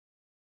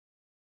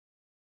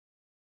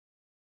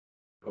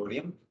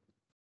podium.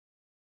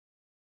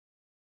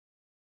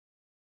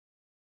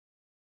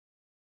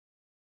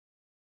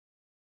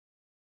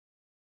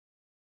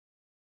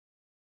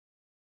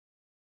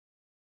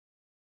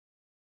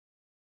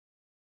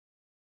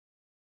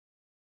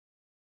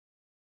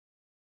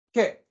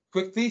 Okay,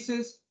 quick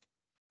thesis.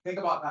 Think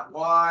about that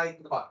Y.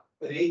 Think about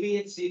an A, B,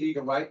 and C that you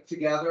can write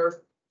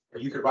together, or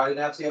you could write an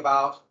essay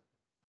about.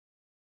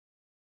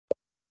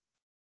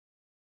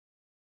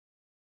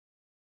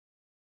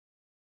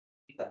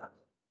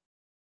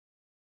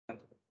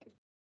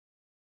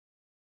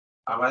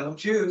 I let them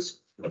choose.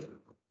 And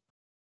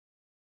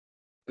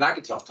I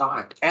can tell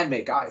time and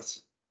make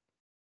ice.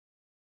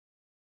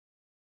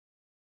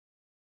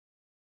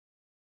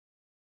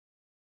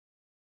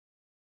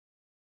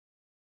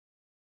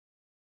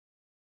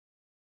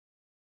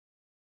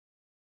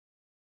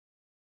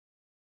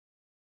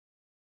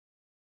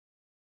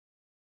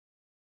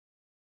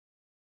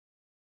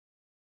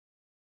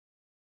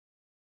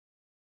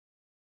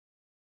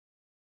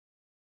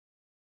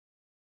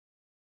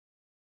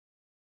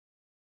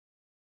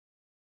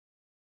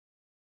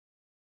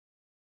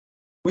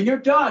 When you're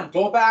done,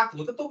 go back,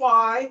 look at the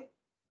Y.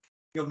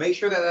 You'll make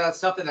sure that that's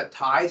something that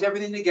ties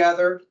everything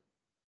together.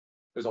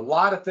 There's a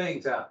lot of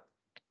things that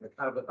are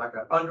kind of like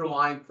an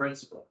underlying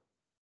principle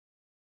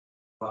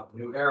about the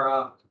new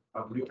era,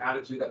 of new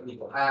attitude that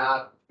people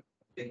have.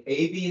 In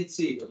A, B, and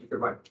C, you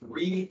could write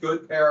 3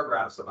 good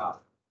paragraphs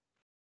about it.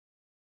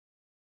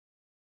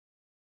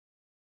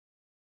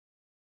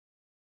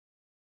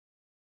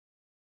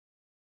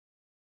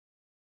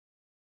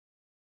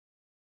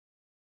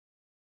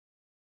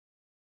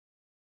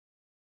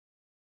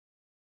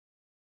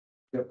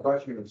 You have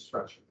question or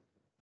instruction?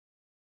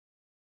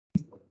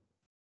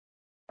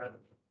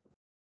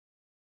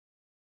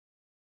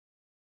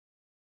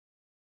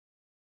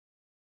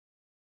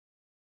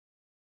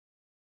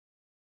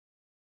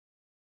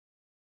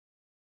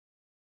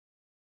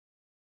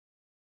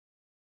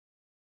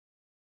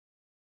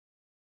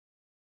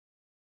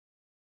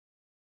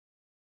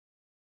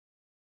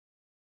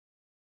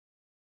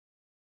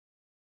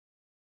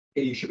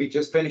 Okay, you should be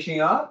just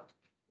finishing up.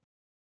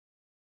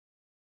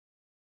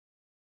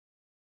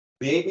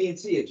 A, B, and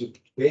C, it's just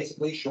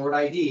basically short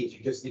IDs. You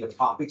just need a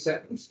topic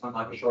sentence,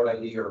 unlike a short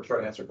ID or a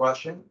short answer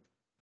question.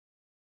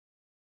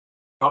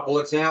 Couple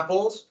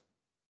examples.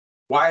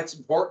 Why it's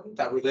important,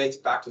 that relates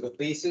back to the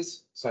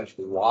thesis,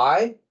 essentially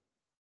why.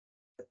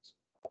 Let's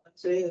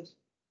say it.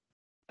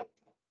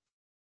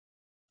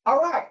 All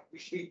right,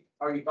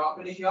 are you about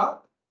finishing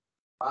up?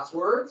 Last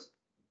words?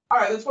 All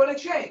right, let's go and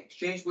exchange.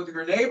 Exchange with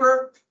your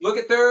neighbor, look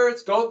at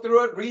theirs, go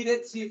through it, read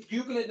it, see if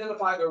you can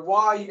identify their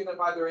why, you can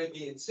identify their A,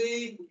 B, and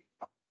C.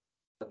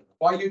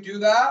 While you do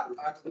that,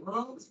 back to the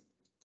room.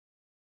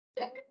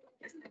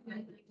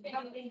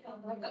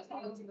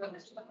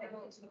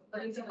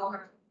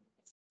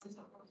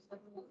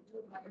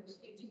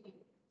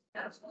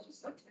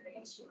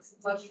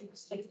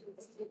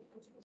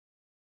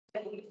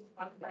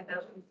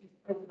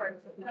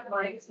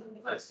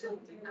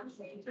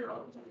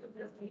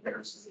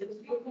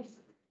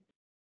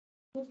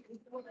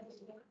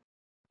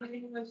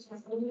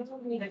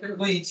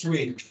 Lead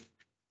sweet.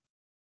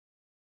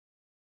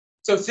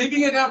 So see if you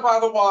can identify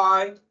the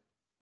why.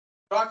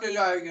 Talk to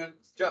how you can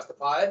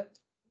justify it.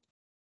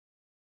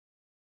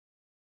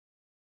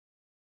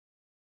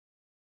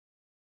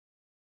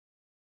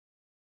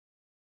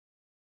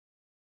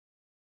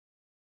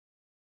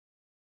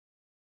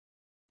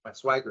 My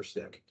swagger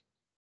stick.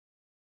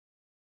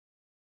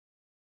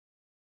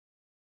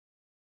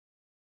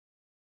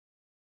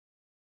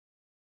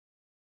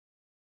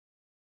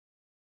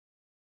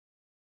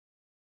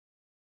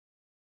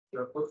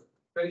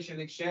 Finish and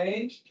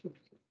exchange.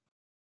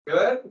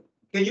 Good.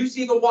 Can you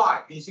see the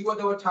why? Can you see what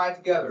they were tied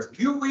together? If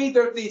you read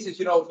their thesis,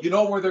 you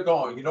know where they're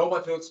going. You know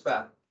what to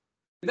expect.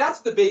 And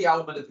that's the big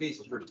element of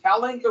thesis. You're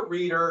telling the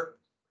reader,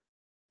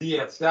 the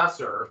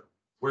assessor,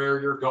 where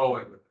you're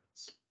going with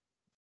this.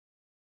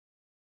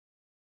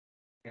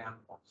 And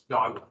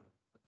dog.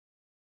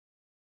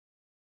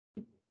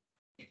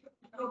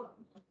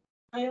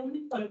 I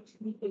only thought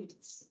 2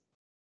 things.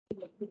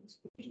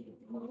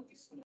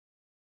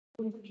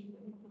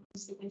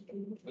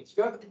 It's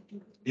good.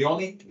 The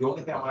only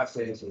thing I want to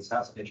say is it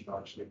has an issue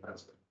actually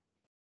president.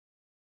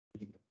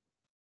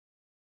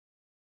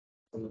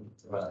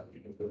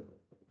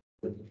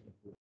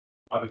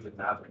 Other than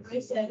that,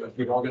 a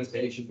good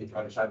organization, you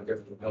try to try to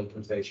get from the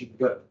organization,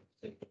 good.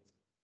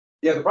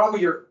 Yeah, the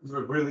problem you're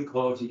really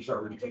close, you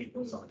start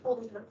reading something.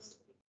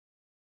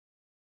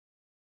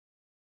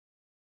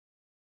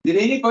 Did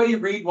anybody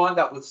read one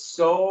that was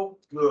so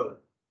good?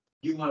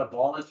 You want to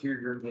volunteer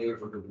your name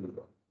for the read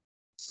one?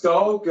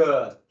 So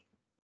good.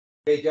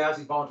 Hey,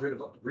 Jazzy volunteered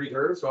to read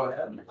hers. Go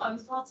ahead. I'm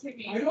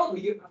volunteering. I know we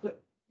get.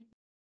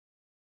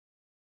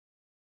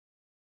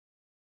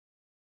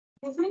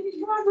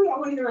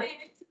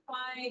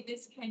 Why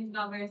this kind of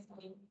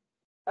diversity?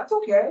 That's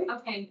okay.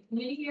 Okay,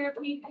 many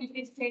European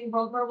countries created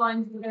World War I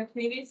with their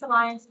previous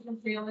alliance with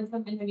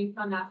imperialism and the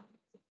on that.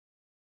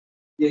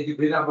 Yeah, you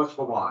didn't have much of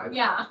a why.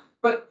 Yeah.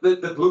 But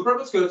the blueprint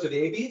was good, so the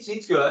A, B, and C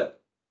is good.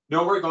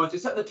 know where you're going,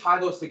 just have to tie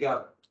those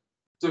together.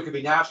 So it could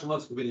be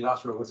nationalism, it could be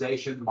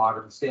industrialization,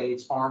 modern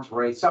states, arms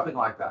race, something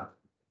like that.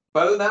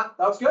 But other than that,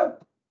 that was good.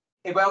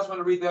 Anybody else want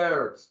to read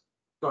theirs?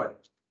 Go ahead.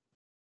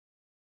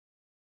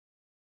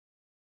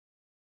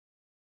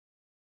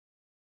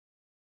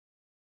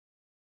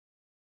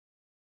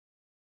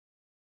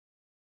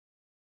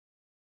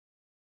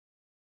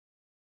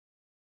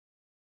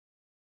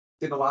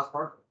 In the last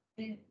part?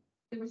 And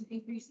there was an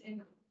increase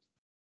in.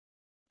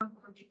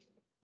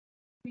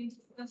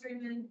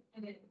 Countrymen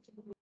and then.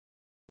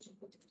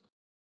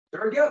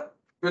 Very good.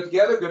 Good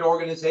together, good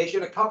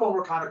organization. A couple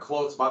were kind of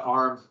close about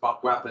arms,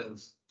 about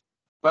weapons.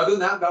 But other than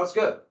that, that was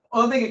good.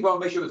 Only thing is, well,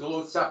 make sure there's a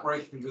little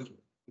separation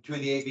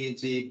between the A, B, and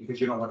C because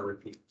you don't want to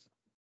repeat,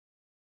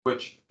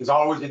 which is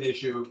always an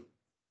issue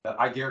that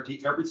I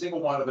guarantee every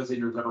single one of us in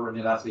your ever written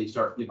an essay, you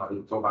start, you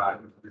go back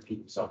and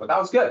repeat yourself. But that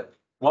was good.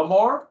 One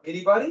more?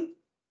 Anybody?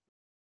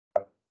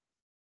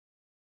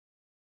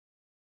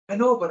 I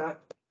know, but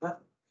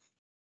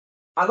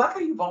I like how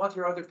you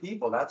volunteer other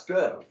people. That's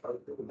good.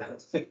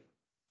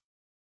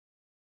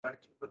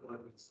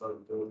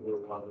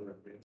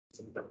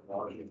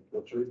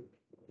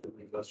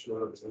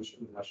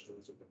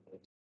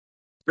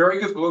 Very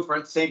good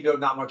blueprint, same though,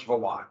 not much of a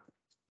why.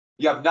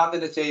 You have nothing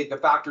to say the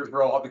factors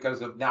were all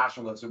because of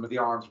nationalism or the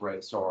arms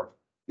race or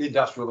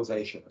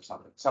industrialization or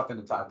something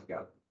to tie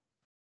together.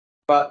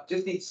 But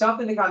just need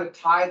something to kind of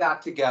tie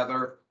that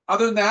together.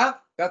 Other than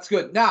that, that's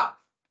good. Now,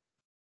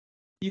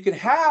 you can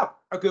have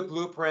a good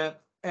blueprint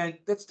and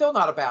it's still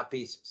not a bad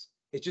thesis.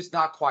 It's just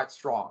not quite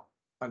strong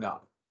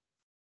enough.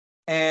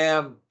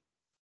 And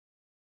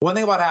one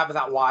thing about having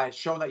that why is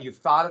showing that you've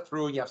thought it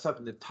through and you have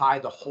something to tie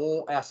the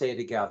whole essay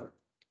together,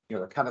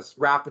 to kind of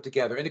wrap it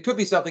together. And it could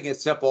be something as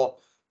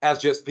simple as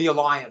just the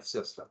alliance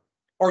system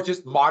or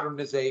just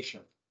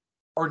modernization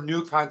or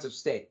new kinds of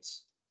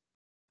states,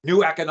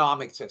 new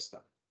economic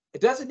system.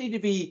 It doesn't need to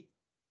be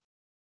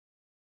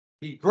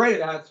great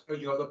at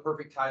the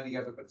perfect tie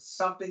together, but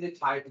something to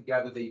tie it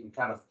together that you can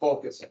kind of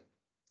focus in.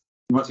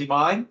 You want to see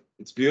mine?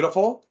 It's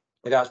beautiful.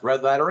 It has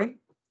red lettering.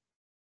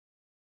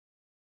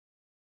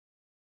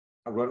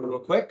 I wrote it real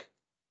quick.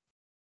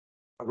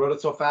 I wrote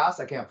it so fast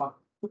I can't find.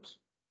 Oops.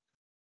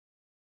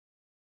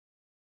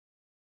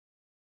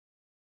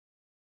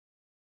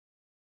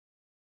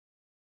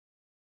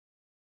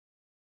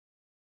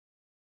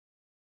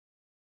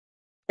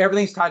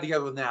 Everything's tied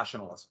together with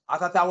nationalism. I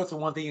thought that was the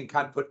one thing you can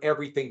kind of put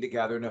everything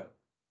together. No.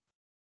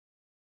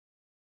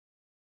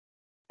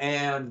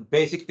 And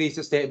basic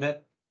thesis statement.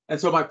 And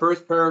so my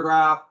first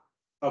paragraph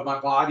of my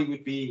body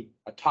would be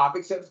a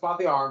topic sentence about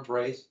the arms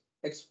race,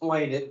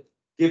 explain it,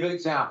 give an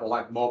example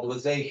like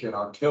mobilization,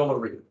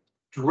 artillery,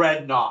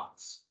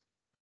 dreadnoughts,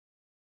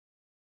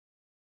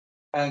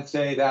 and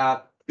say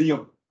that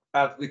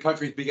as the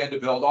countries began to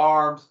build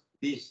arms,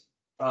 these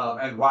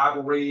and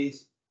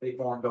rivalries, they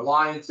formed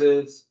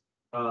alliances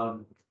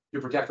to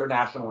protect their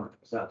national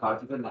interests. That's how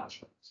the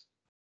nationals.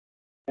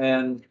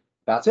 And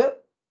that's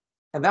it.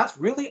 And that's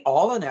really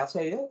all an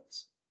essay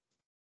is.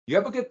 You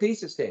have a good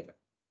thesis statement.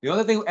 The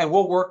other thing, and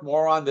we'll work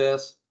more on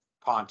this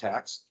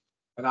context,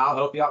 and I'll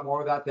help you out more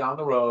with that down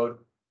the road.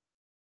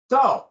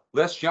 So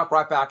let's jump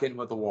right back in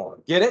with the war.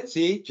 Get it?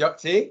 See?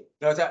 See?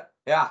 There's that?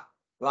 Yeah.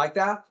 Like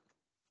that?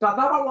 So I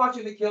thought about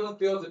watching the Killing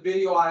Fields, the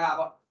video I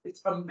have.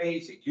 It's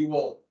amazing. You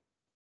will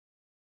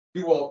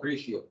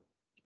appreciate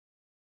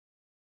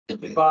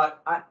it.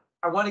 But I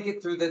want to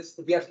get through this.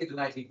 We have to get to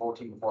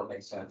 1914 before it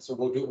makes sense. So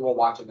we'll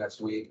watch it next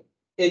week.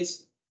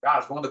 It's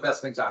one of the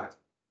best things I have.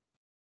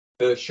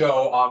 The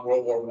show on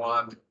World War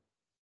I. In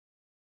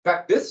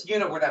fact, this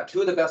unit would have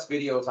two of the best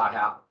videos I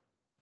have.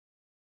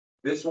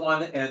 This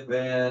one and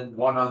then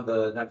one on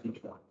the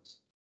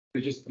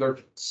 1920s. They're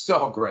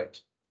so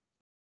great.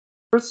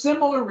 For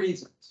similar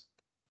reasons.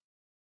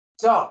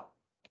 So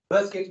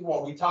let's get to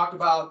what we talked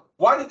about.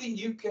 Why did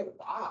the UK?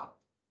 Wow.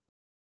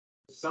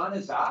 The sun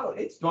is out.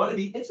 It's gonna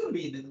be in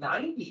the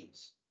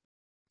 90s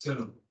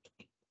soon.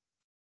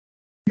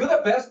 You know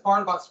the best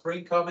part about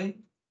spring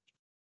coming?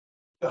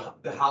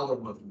 The howler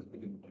movement.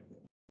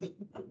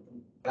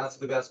 That's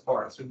the best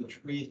part. It's when the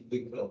trees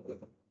being filled with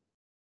them.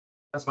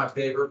 That's my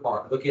favorite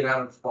part. Looking at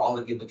them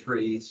falling in the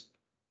trees.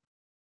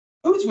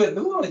 Who's with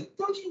me?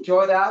 Don't you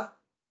enjoy that?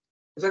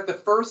 It's like the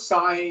first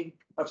sign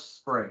of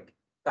spring,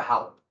 the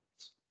howler.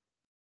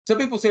 Some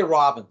people say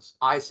robins.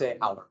 I say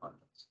howler.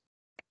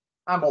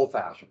 I'm old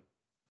fashioned.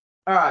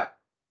 All right.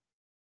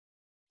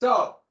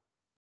 So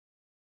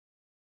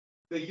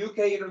the UK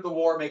entered the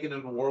war, making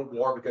it a world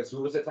war because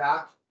who was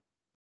attacked?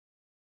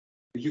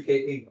 The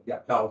UK, yeah,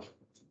 Belgium.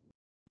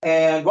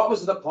 And what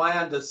was the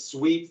plan to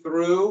sweep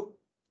through?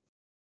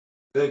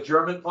 The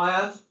German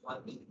plan?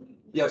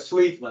 Yeah,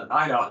 Schlieffen,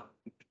 I know.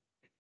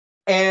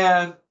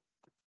 And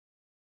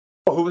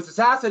who was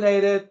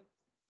assassinated?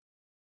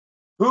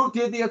 Who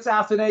did the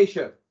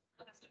assassination?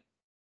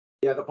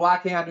 Yeah, the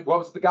Black Hand. What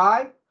was the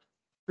guy?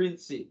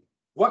 Prince.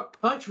 What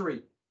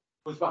country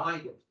was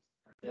behind it?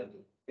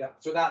 Yeah,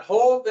 so that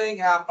whole thing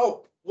happened.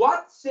 Oh,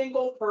 what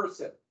single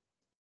person,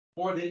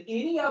 more than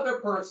any other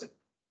person,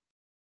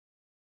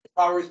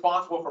 probably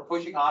responsible for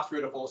pushing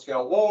Austria to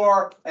full-scale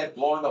war and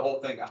blowing the whole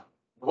thing up.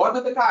 It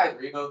wasn't the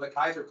Kaiser, even though the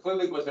Kaiser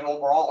clearly was an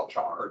overall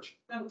charge.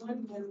 Yes.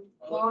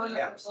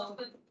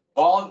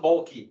 Von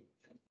Moltke.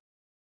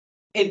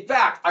 In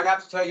fact, I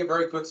got to tell you a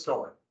very quick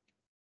story.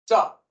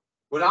 So,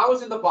 when I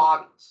was in the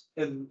bobbies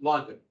in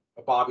London,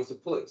 the bobbies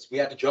of police, we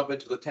had to jump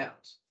into the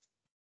Thames.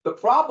 The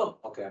problem,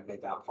 okay, I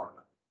made that part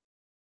up.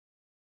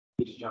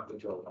 You just jumped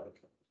into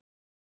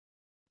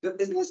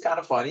it. Isn't this kind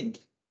of funny?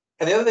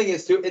 And the other thing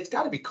is too, it's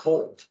got to be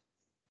cold.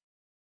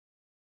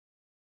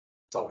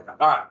 That's all I got.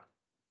 All right.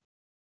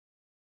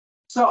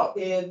 So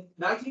in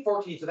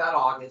 1914, so that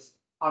August,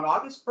 on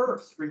August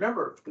 1st,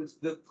 remember,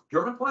 the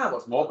German plan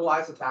was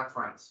mobilize, attack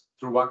France.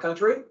 Through what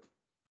country?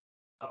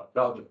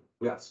 Belgium,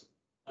 yes.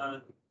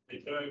 They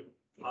could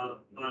have,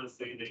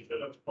 honestly, they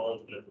could have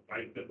called it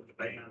right the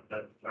band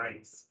that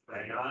nice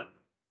band.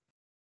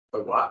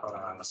 But what?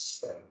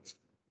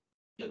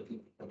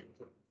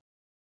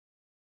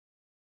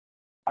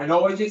 I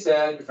know what you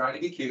said, you're trying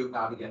to be cute,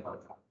 not again like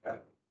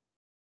that,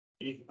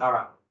 okay? All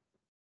right.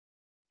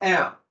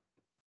 And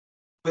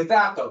with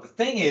that though, the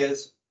thing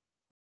is,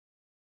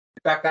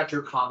 in fact, that's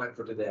your comment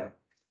for today.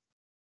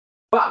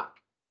 But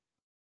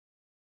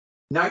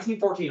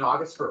 1914,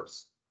 August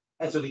 1st.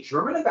 And so the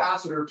German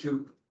ambassador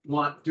to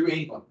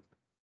England,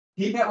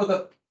 he met with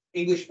the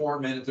English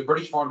foreign minister, the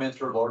British foreign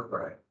minister, Lord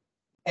Grey.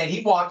 And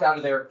he walked out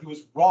of there, he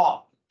was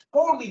wrong,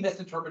 totally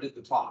misinterpreted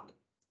the talk.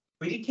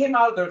 But he came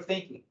out of there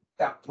thinking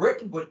that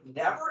Britain would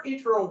never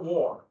enter a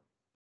war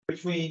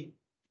between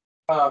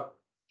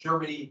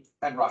Germany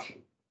and Russia.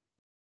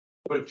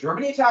 But if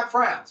Germany attacked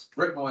France,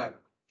 Britain will enter.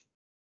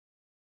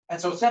 And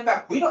so sent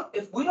back,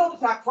 if we don't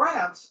attack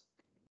France,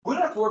 we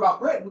don't have to worry about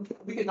Britain,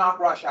 we can knock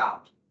Russia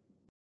out.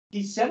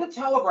 He sent a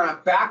telegram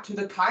back to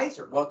the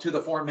Kaiser, well, to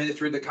the foreign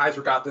ministry, the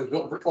Kaiser got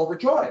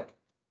overjoyed.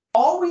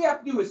 All we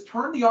have to do is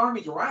turn the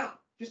armies around,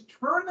 just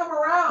turn them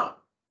around,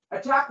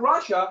 attack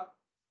Russia,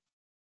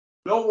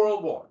 no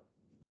world war.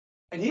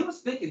 And he was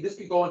thinking this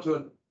could go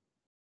into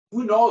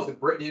who knows if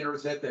Britain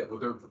enters it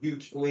with their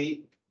huge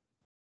fleet.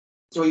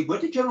 So he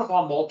went to General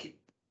von Moltke.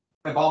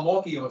 And von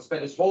Moltke,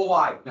 spent his whole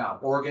life now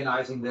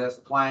organizing this,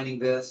 planning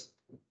this.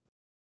 His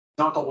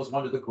uncle was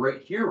one of the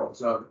great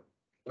heroes of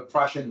the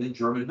Prussian and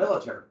German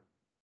military.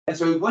 And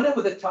so he went in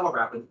with a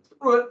telegraph and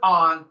threw it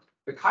on,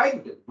 the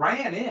Kaiser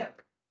ran in,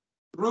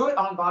 threw it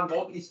on von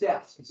Moltke's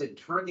desk. He said,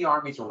 turn the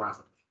armies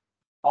around.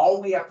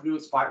 All we have to do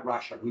is fight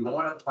Russia. We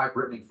won't have to fight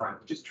Britain and France.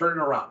 Just turn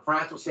it around.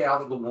 France will stay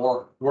out of the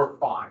war. We're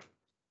fine.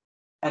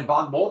 And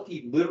von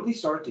Moltke literally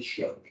started to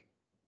shake.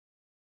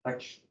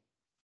 Like,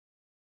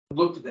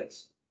 look at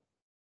this.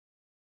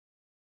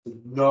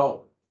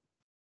 No.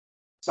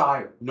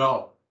 Sire,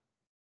 no.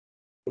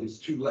 It is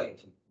too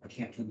late. I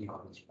can't turn the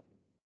armies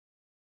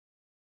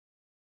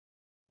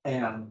around.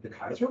 And the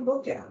Kaiser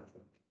looked at him.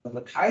 And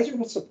the Kaiser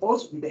was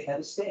supposed to be the head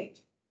of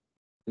state.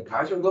 The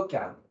Kaiser looked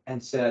at him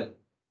and said,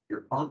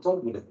 your uncle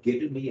would have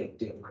given me a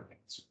different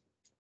answer.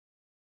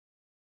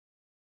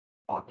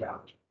 Walked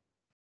out.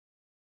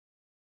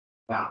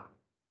 Now,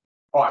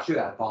 I should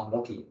have von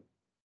Moltke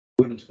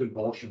went into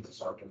convulsions to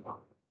start him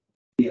up.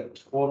 He had a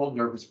total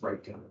nervous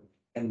breakdown.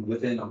 And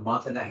within a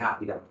month and a half,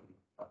 he died.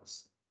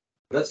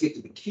 Let's get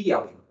to the key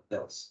element of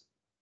this.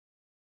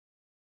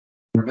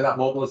 Remember that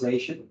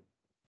mobilization?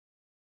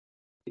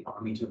 The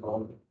army took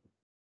over.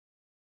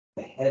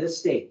 The head of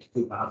state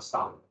could not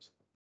stop it.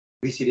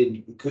 At least he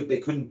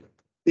didn't.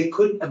 They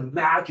couldn't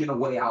imagine a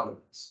way out of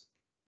this.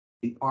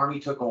 The army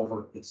took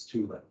over. It's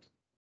too late.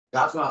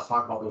 That's what I was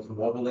talking about. Those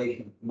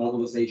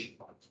mobilization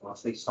plans.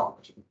 Once they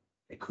stopped,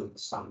 they couldn't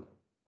stop it.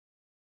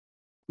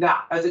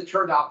 Now, as it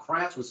turned out,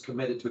 France was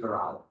committed to their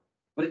ally,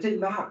 but it didn't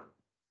matter.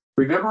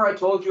 Remember, I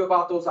told you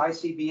about those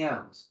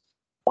ICBMs.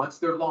 Once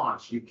they're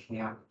launched, you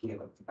can't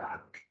give it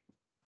back.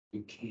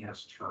 You can't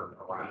turn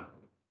around.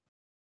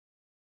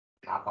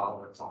 Half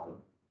hour, it's all.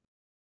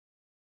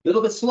 A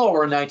little bit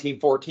slower in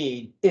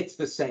 1914, it's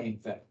the same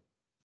thing.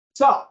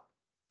 So,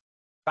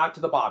 back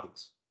to the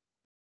bobbies.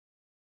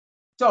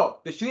 So,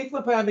 the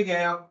Schlieffen plan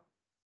began.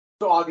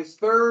 So, August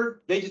 3rd,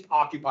 they just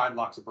occupied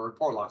Luxembourg,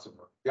 poor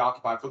Luxembourg. They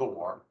occupied for the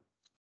war.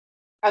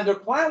 And their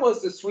plan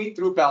was to sweep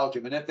through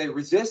Belgium, and if they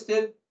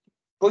resisted,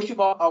 push them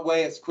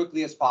away as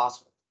quickly as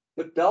possible.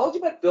 But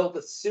Belgium had built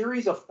a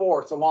series of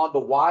forts along the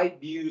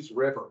Wide Meuse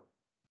River,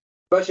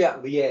 especially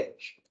at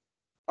Liège.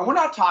 And we're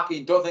not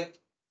talking, don't think,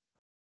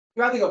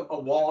 you gotta think of a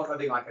wall or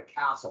something like a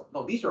castle.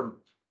 No, these are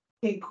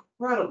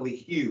incredibly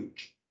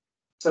huge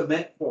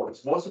cement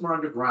forts. Most of them are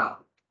underground.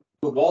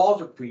 The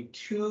walls are between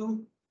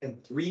 2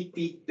 and 3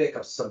 feet thick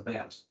of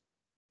cement.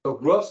 The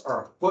roofs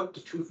are 1 foot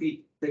to 2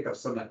 feet thick of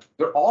cement.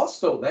 They're all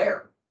still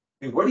there.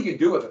 I mean, what do you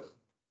do with it?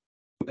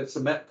 With a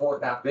cement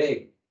fort that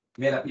big,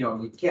 man,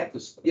 you can't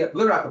just,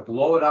 literally have to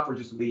blow it up or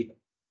just leave it.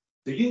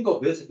 So you can go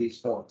visit these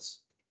forts.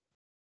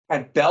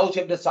 And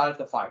Belgium decided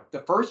to fight.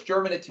 The first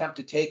German attempt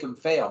to take them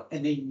failed,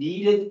 and they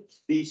needed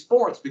these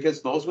forts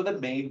because those were the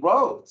main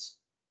roads.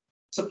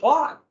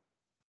 Supply.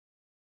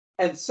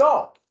 And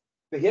so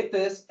they hit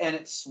this, and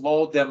it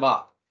slowed them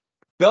up.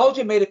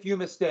 Belgium made a few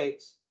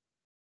mistakes.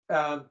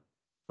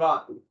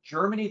 But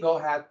Germany, though,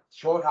 had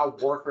showed how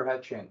warfare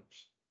had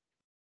changed.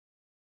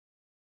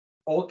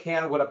 Old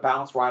Canada would have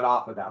bounced right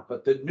off of that,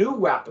 but the new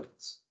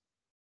weapons.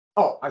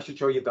 Oh, I should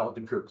show you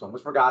Belgian troops.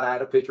 Almost forgot I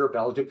had a picture of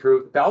Belgian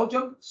troops.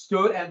 Belgium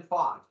stood and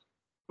fought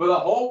for the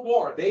whole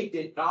war. They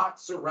did not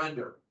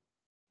surrender.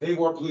 They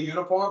wore blue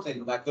uniforms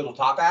and like little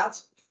top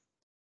hats,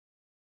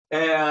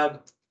 and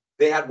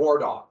they had war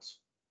dogs.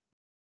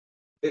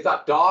 They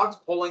thought dogs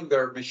pulling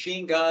their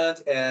machine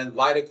guns and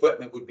light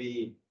equipment would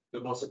be the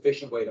most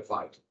efficient way to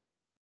fight.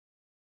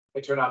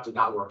 It turned out to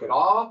not work at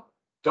all.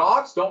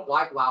 Dogs don't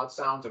like loud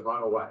sounds and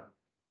run away.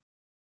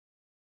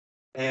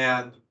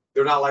 And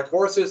they're not like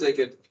horses.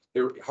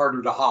 They're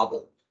harder to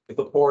hobble.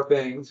 The poor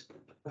things.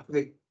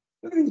 Look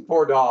at these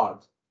poor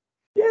dogs.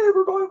 Yeah,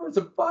 we're going for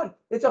some fun.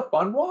 It's a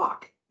fun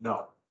walk.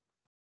 No.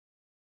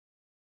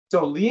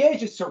 So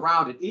Liège is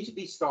surrounded. Each of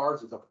these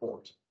stars is a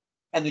fort.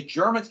 And the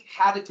Germans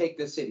had to take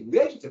this city.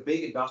 Liège is a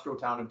big industrial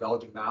town in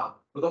Belgium now,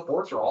 but the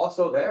forts are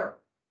also there.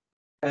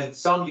 And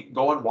some you can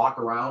go and walk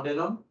around in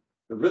them.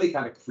 They're really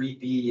kind of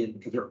creepy and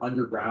because they're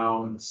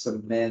underground,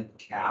 cement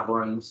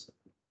caverns.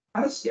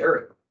 Kind of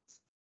scary.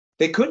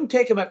 They couldn't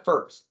take them at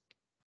first.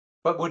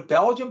 But when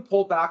Belgium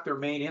pulled back their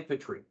main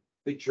infantry,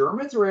 the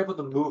Germans were able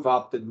to move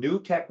up the new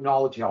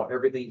technology, how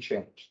everything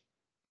changed.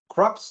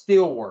 Krupp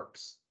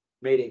Steelworks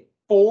made a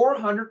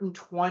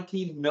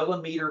 420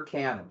 millimeter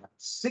cannon,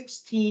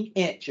 16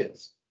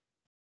 inches,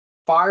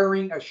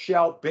 firing a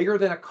shell bigger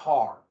than a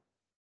car,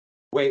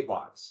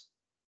 weight-wise.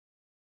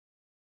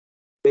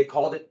 They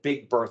called it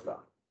Big Bertha.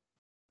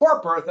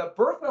 Poor Bertha.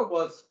 Bertha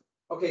was,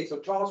 okay, so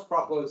Charles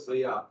Krupp was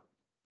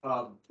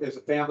there's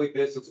a family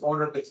business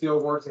owner of the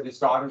steelworks, and his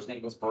daughter's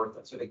name was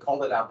Bertha, so they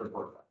called it after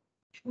Bertha.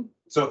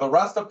 So the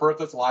rest of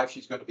Bertha's life,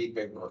 she's going to be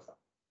Big Bertha.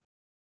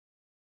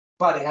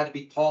 But it had to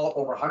be tall,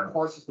 over 100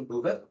 horses to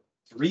move it.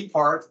 3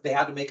 parts. They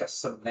had to make a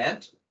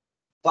cement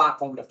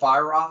platform to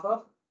fire off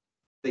of.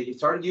 They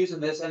started using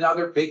this and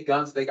other big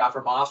guns they got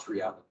from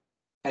Austria,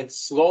 and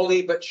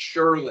slowly but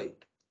surely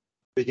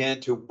began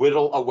to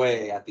whittle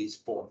away at these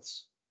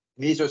forts.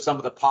 And these are some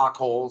of the pock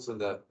holes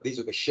and these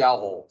are the shell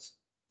holes.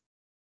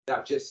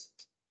 That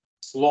just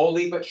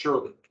slowly but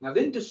surely. Now,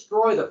 they didn't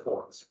destroy the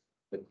forts,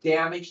 but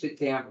damaged it.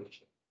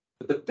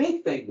 But the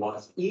big thing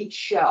was each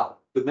shell,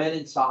 the men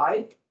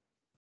inside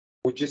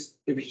would just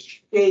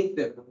shake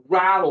them,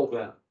 rattle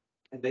them,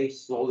 and they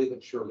slowly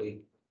but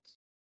surely,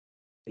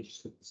 they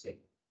just couldn't stay.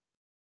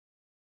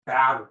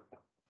 Battering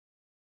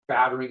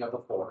of the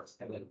forts,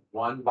 and then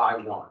one by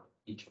one,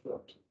 each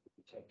fort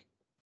would take.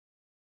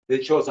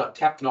 It shows how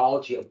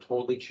technology had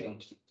totally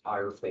changed the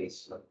entire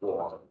face of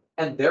war,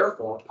 and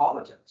therefore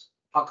politics,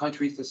 how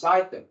countries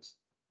decide things,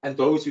 and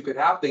those who could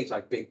have things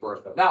like Big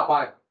Bertha.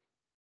 Now,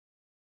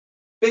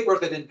 Big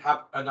Bertha didn't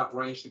have enough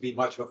range to be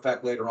much of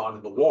effect later on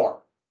in the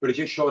war, but it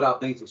just showed how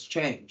things has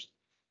changed.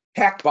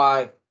 Heck,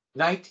 by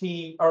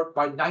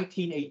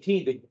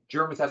 1918, the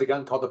Germans had a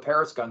gun called the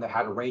Paris gun that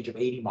had a range of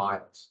 80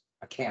 miles,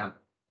 a cannon.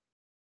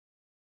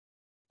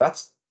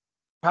 That's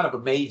kind of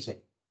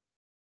amazing.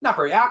 Not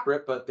very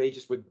accurate, but they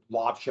just would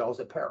lob shells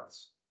at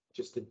Paris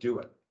just to do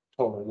it.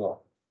 Total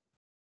war.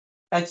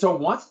 And so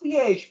once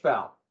Liège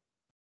fell,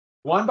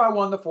 one by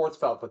one the forts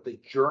fell, but the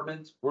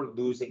Germans were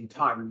losing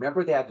time.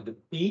 Remember, they had to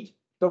defeat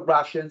the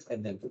Russians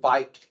and then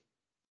fight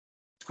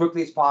as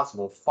quickly as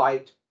possible.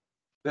 Defeat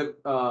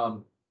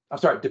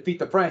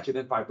the French and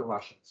then fight the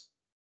Russians.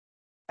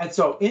 And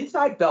so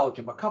inside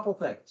Belgium, a couple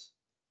things.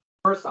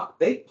 First off,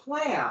 they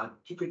planned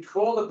to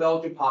control the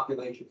Belgian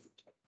population.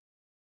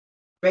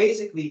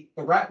 Basically,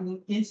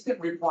 threaten instant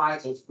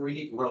reprisals for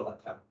any guerrilla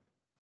attack.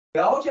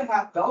 Belgium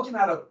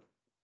had a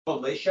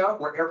militia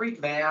where every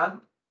man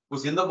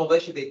was in the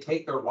militia. They'd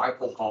take their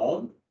rifle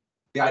home.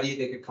 The idea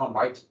they could come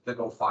right to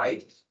go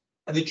fight.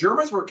 And the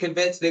Germans were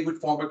convinced they would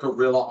form a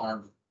guerrilla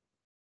army.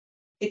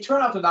 It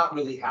turned out to not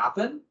really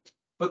happen.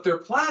 But their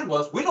plan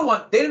was,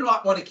 they did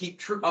not want to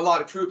keep a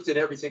lot of troops in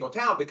every single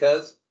town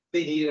because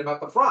they needed them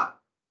at the front.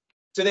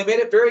 So they made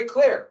it very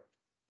clear.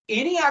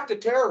 Any act of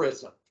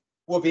terrorism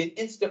will be an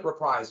instant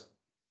reprisal.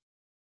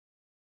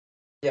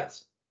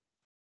 Yes.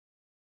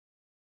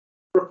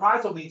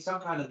 Reprisal means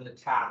some kind of an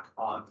attack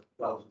on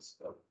Belgian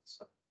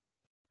civilians.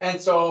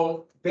 And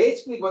so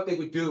basically what they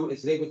would do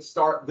is they would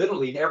start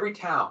literally in every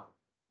town.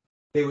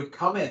 They would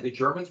come in, the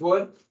Germans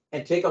would,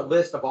 and take a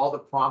list of all the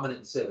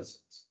prominent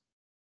citizens,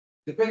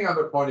 depending on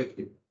their point of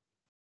view.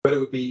 But it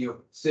would be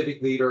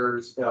civic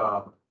leaders,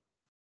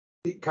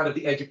 kind of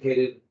the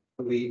educated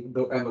and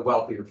the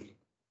wealthier people.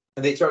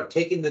 And they start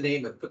taking the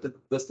name and put the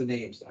list of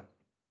names down.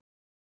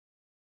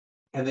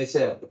 And they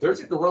said, if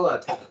there's a guerrilla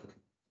attack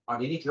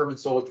on any German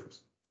soldiers,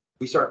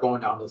 we start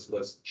going down this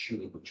list and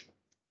shooting each one.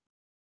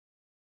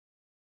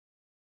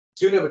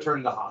 Soon they would turn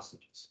into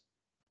hostages.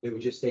 They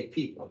would just take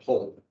people and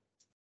hold them.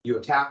 You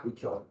attack, we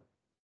kill them.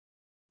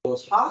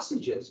 Those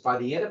hostages, by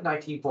the end of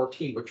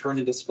 1914, were turned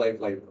into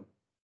slave labor.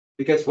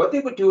 Because what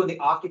they would do in the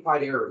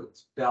occupied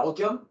areas,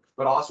 Belgium,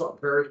 but also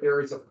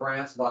areas of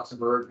France,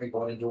 Luxembourg, and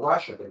going into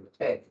Russia, they would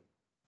take.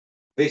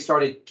 They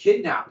started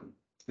kidnapping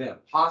them,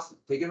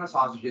 taking them as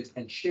hostages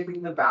and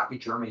shipping them back to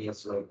Germany as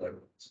slave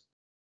laborers.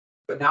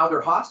 but now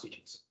they're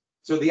hostages.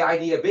 So the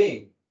idea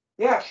being,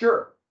 yeah,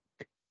 sure.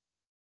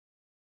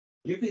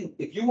 You can,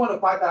 if you want to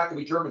fight back with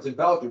the Germans in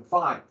Belgium,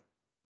 fine.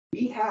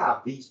 We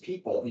have these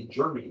people in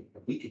Germany,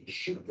 and we can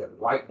shoot them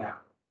right now.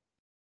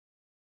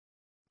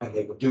 And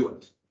they would do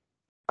it.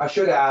 I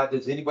should add,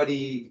 does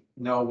anybody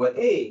know what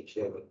age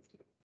they would?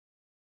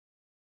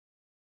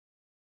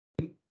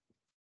 A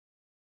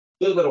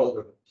little bit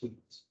older than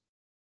teens.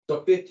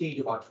 So 15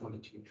 to about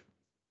 22.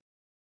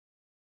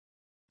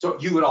 So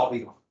you would all be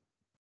gone.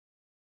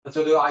 And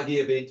so the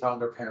idea being telling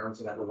their parents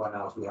and everyone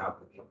else, we have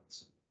the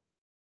parents.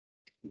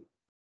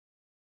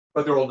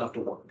 But they're old enough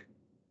to work.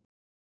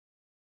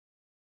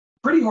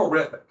 Pretty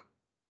horrific.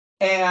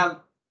 And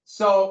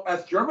so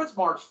as Germans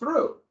marched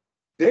through,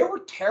 they were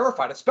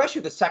terrified,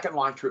 especially the second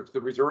line troops, the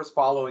reservists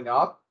following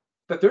up,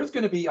 that there's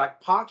going to be like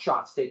pot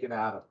shots taken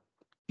at them.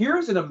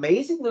 Here's an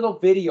amazing little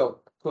video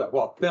clip,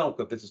 well, film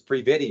clip, this is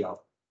pre-video,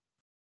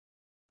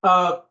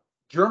 of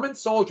German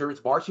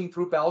soldiers marching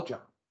through Belgium,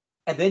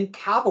 and then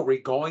cavalry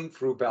going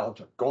through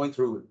Belgium, going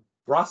through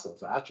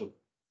Brussels, actually.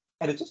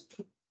 And it's just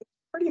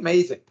pretty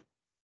amazing.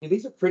 And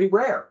these are pretty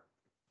rare.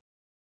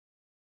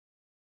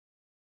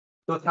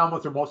 Those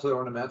helmets are mostly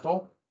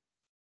ornamental.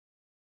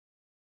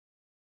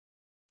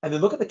 And then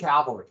look at the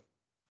cavalry.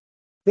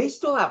 They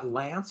still have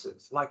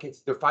lances, like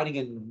they're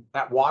fighting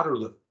at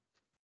Waterloo.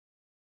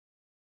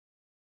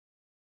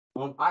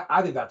 Well,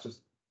 I think that's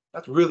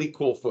really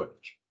cool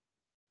footage.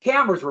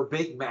 Cameras were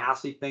big,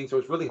 massive things, so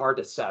it's really hard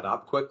to set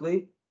up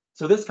quickly.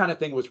 So this kind of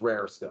thing was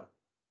rare still.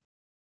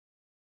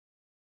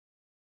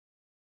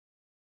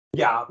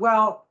 Yeah,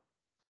 well,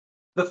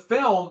 the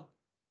film,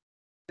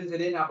 since they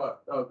didn't have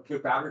a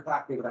good battery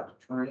pack, they would have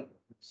to turn it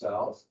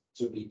themselves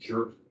to be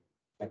jerky.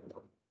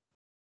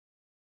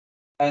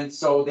 And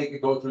so they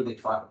could go through the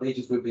trial. They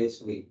just would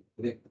basically,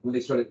 when they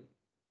started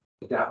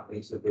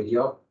adapting the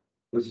video,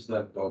 it was just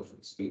let it go for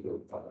the speed they were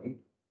following.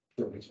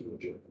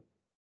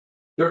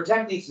 There are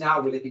techniques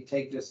now where they can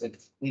take this and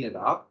clean it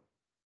up.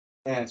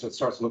 And so it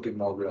starts looking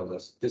more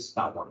realistic. This is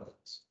not one of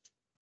those.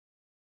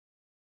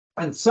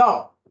 And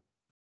so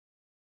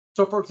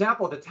for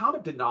example, the town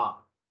of Dinant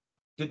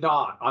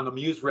on the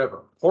Meuse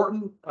River,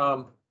 important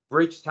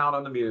bridge town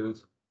on the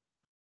Meuse,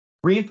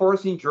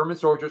 reinforcing German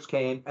soldiers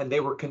came and they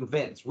were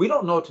convinced. We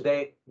don't know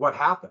today what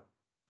happened.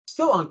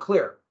 Still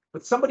unclear,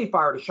 but somebody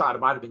fired a shot. It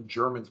might have been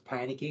Germans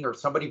panicking, or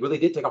somebody really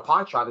did take a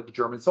pot shot at the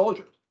German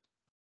soldiers.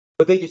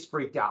 But they just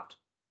freaked out.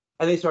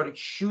 And they started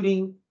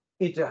shooting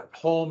into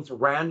homes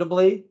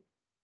randomly,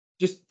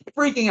 just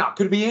freaking out.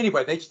 Could be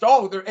anybody. They just,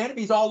 oh, their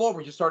enemies all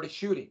over, just started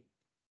shooting.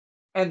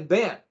 And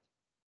then,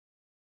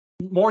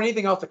 more than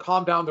anything else, to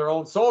calm down their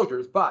own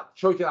soldiers, but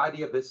shows you the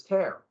idea of this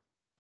terror.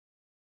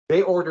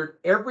 They ordered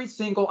every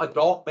single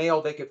adult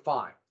male they could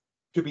find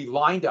to be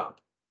lined up,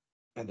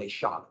 and they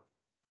shot them.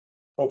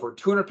 Over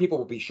 200 people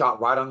will be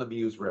shot right on the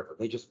Meuse River.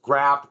 They just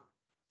grabbed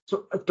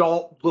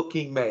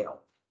adult-looking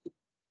male.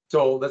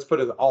 So let's put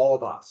it, all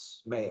of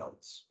us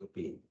males would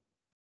be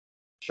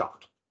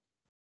shot.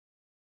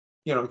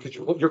 You know, because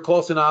you're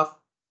close enough.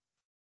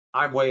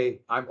 I'm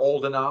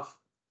old enough.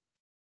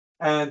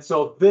 And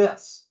so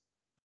this,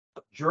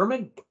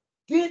 German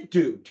did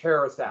do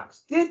terrorist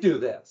acts, did do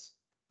this,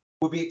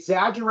 would be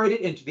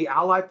exaggerated into the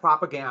Allied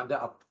propaganda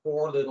of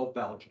poor little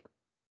Belgium.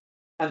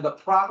 And the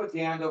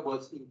propaganda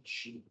was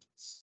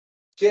ingenious,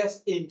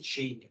 just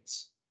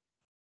ingenious.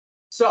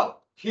 So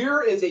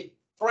here is a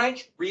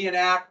French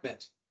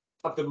reenactment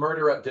of the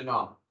murder at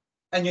Dinant.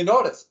 And you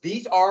notice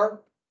this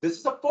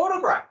is a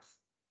photograph.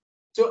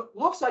 So it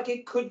looks like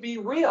it could be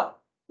real.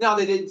 Now,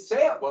 they didn't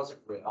say it wasn't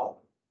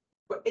real,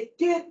 but it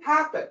did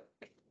happen.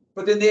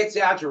 But then they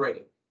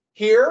exaggerated.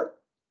 Here,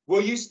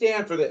 will you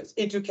stand for this?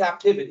 Into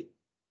captivity.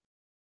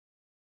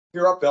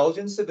 Here are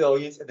Belgian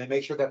civilians, and they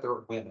make sure that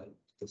they're women.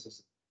 This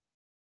is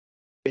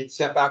being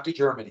sent back to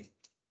Germany.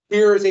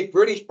 Here is a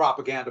British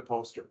propaganda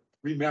poster.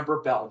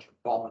 Remember Belgium,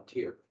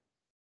 volunteer.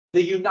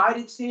 The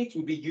United States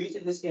would be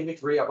using this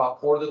imagery about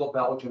poor little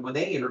Belgium when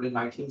they entered in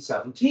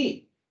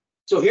 1917.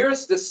 So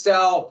here's to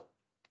sell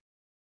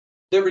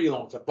Liberty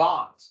loans and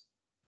bonds.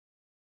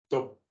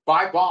 So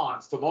buy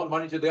bonds to loan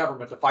money to the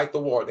government to fight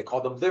the war. They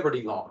call them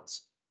Liberty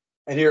loans.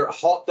 And here,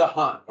 halt the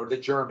Hun, or the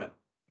German.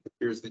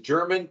 Here's the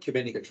German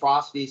committing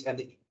atrocities, and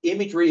the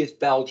imagery is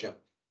Belgium.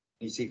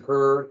 You see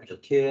her and her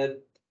kid.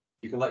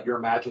 You can let your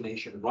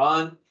imagination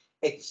run.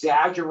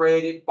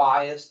 Exaggerated,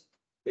 biased.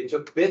 They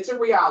took bits of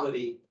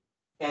reality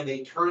and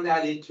they turned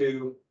that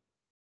into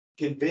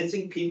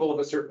convincing people of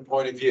a certain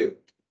point of view.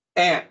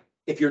 And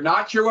if you're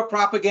not sure what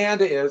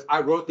propaganda is, I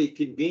wrote the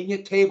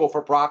convenient table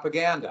for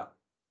propaganda.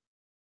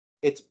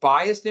 It's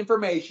biased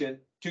information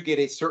to get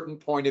a certain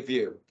point of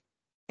view.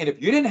 And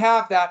if you didn't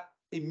have that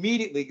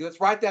immediately,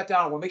 let's write that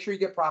down. We'll make sure you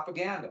get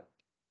propaganda.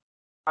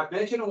 I've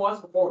mentioned it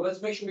once before, but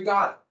let's make sure we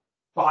got it.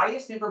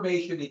 Biased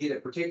information to get a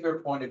particular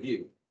point of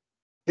view.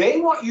 They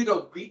want you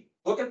to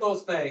look at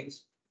those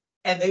things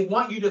and they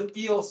want you to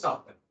feel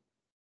something.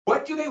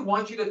 What do they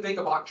want you to think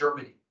about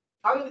Germany?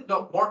 How do they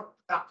know more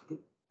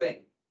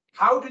thing?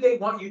 How do they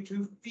want you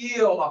to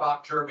feel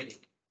about Germany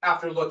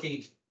after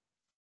looking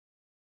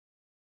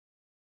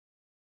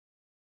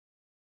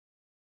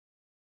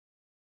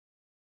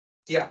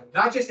Yeah,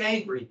 not just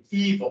angry,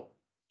 evil.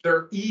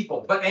 They're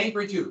evil, but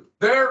angry too.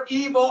 They're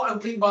evil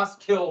and we must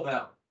kill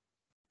them.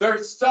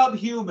 They're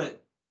subhuman.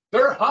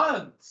 They're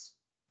Huns.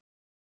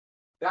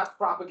 That's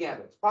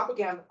propaganda.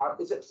 Propaganda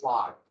is it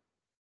flawed?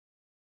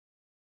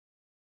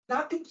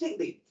 Not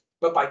completely,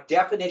 but by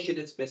definition,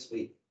 it's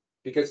misleading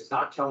because it's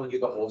not telling you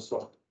the whole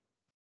story.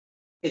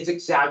 It's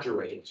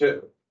exaggerated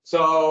too.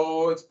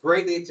 So it's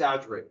greatly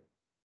exaggerated.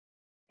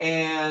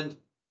 And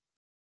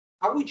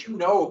how would you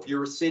know if you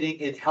were sitting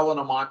in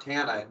Helena,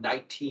 Montana in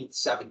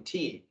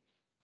 1917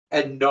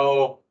 and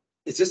know,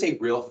 is this a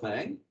real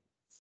thing?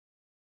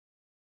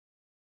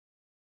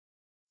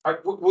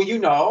 Will you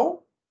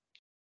know?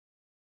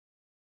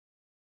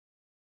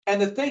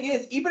 And the thing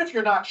is, even if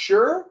you're not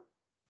sure,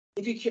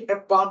 if you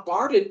get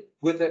bombarded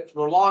with it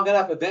for long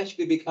enough,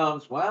 eventually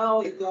becomes,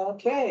 well,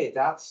 okay,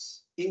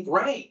 that's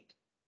ingrained.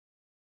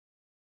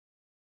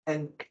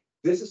 And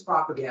this is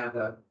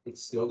propaganda.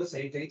 It's still the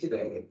same thing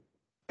today.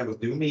 And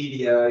with new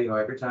media,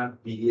 every time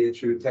media,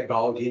 through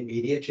technology and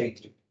media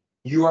changes,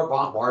 you are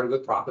bombarded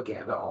with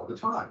propaganda all the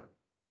time.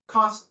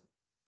 Constantly.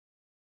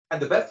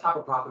 And the best type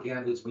of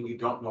propaganda is when you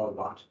don't know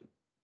about it.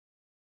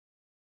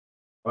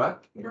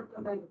 What?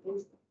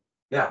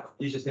 Yeah,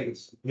 you just think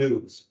it's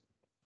news.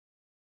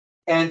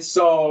 And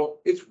so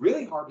it's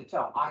really hard to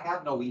tell. I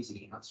have no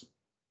easy answer.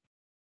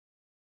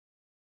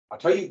 I'll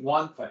tell you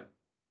one thing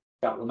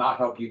that will not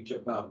help you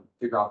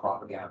figure out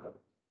propaganda.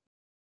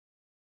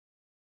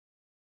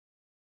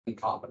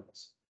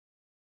 Incompetence.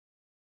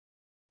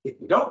 If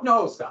you don't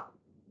know stuff,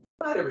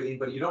 not everything,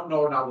 but you don't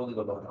know or not willing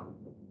to look on.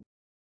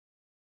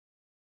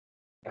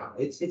 Yeah,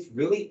 it's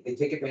really, they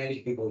take advantage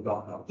of people who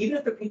don't know. Even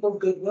if they're people of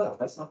goodwill,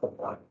 that's not the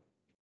point.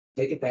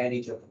 Take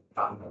advantage of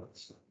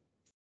ignorance.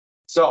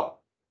 So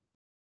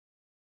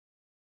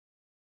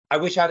I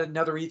wish I had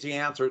another easy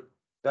answer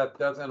that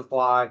doesn't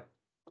apply to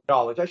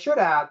knowledge. I should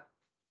add,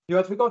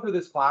 as we go through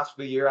this class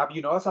for the year,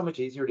 you notice how much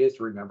easier it is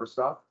to remember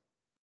stuff?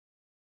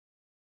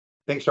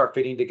 Things start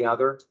fitting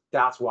together.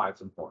 That's why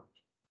it's important.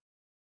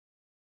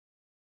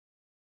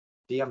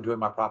 See, I'm doing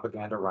my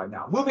propaganda right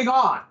now. Moving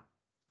on.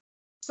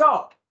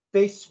 So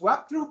they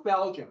swept through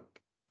Belgium.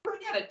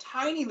 Britain had a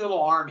tiny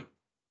little army.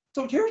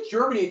 So here's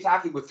Germany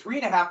attacking with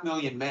 3.5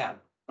 million men,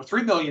 or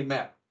 3 million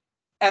men.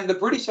 And the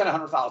British had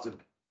 100,000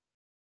 men.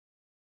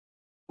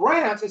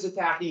 France is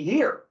attacking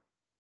here.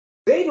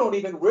 They don't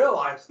even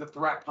realize the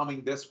threat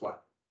coming this way.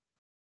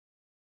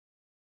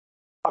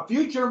 A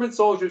few German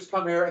soldiers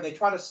come here and they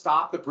try to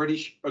stop the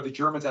British or the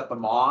Germans at the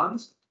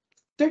Mons.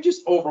 They're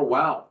just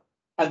overwhelmed.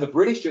 And the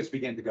British just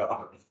begin to go,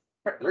 oh,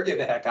 they're getting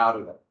the heck out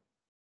of it.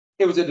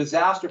 It was a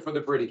disaster for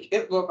the British.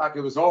 It looked like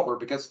it was over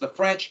because the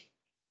French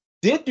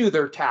did do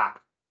their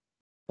attack.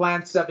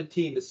 Plan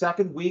 17, the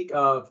second week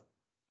of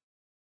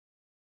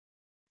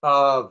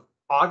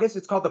August.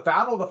 It's called the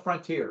Battle of the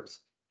Frontiers.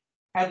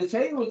 And to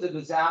say it was a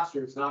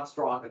disaster is not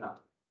strong enough.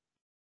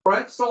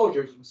 French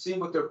soldiers, you see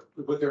with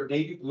their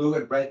navy blue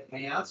and red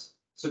pants,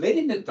 so they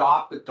didn't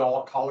adopt the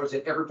dull colors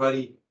that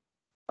everybody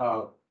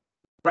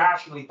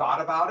rationally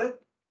thought about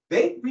it.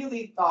 They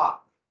really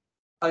thought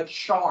a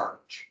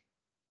charge,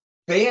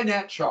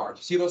 bayonet charge.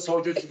 See those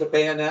soldiers with the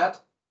bayonet?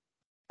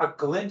 A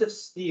glint of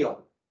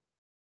steel,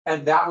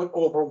 and that would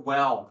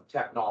overwhelm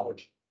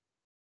technology.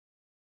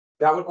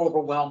 That would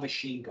overwhelm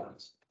machine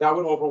guns. That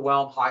would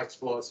overwhelm high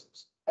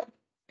explosives.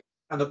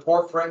 And the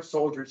poor French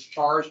soldiers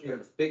charged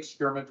in fixed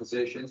German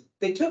positions.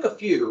 They took a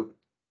few,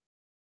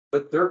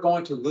 but they're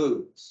going to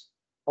lose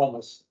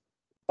almost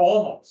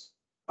 1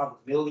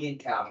 million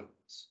casualties.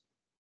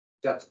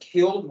 That's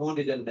killed,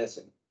 wounded, and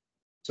missing.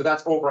 So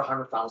that's over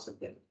 100,000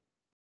 dead.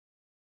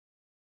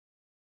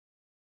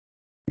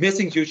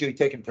 Missing is usually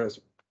taken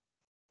prisoner.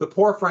 The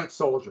poor French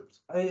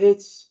soldiers.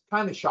 It's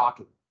kind of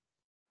shocking.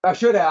 I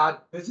should add,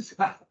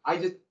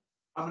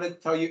 I'm going to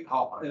tell you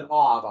how in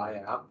awe I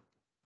am.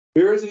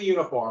 Here's a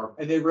uniform,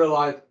 and they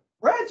realized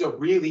red's a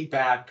really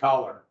bad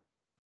color.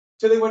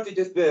 So they went to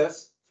just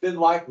this, then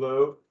light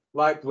blue,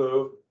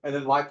 and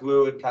then light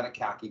blue and kind of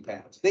khaki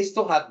pants. They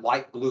still had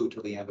light blue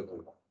till the end of the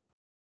war.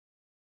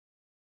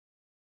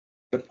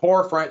 The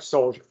poor French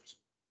soldiers.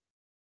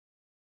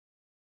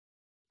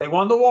 They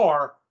won the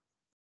war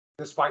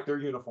despite their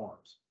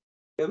uniforms.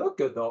 They look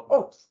good though.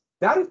 Oh,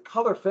 that is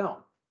color film.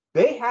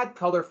 They had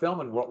color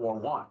film in World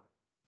War I.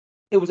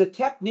 It was a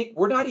technique.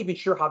 We're not even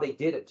sure how they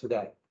did it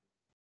today.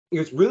 It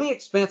was really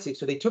expensive.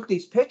 So they took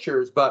these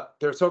pictures, but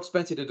they're so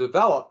expensive to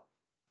develop,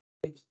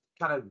 they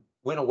kind of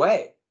went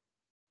away.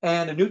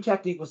 And a new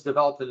technique was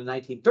developed in the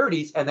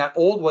 1930s, and that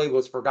old way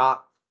was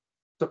forgotten.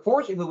 So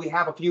fortunately, we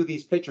have a few of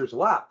these pictures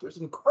left. There's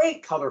some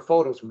great color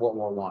photos from World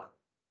War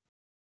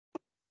I.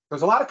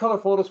 There's a lot of color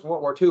photos from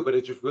World War II, but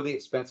it's just really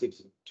expensive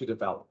to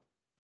develop.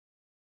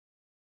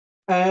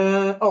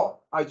 And,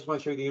 I just want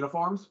to show you the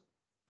uniforms.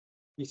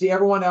 You see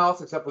everyone else,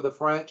 except for the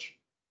French,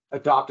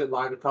 adopted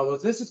lighter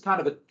colors. This is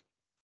kind of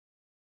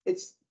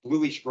it's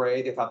bluish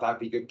gray. They thought that'd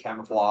be good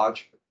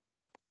camouflage.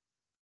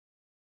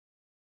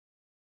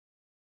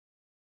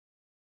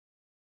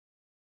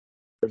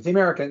 There's the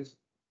Americans.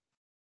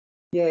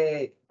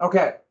 Yay.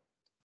 Okay.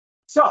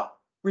 So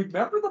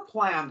remember the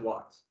plan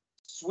was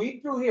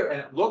sweep through here, and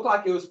it looked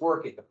like it was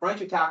working. The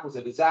French attack was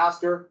a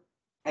disaster.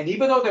 And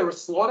even though they were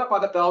slowed up by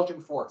the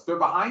Belgian force, they're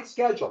behind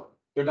schedule.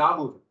 They're not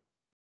moving.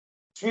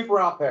 Sweep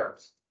around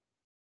Paris.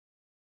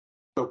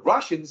 The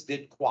Russians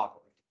didn't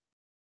cooperate.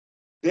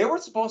 They were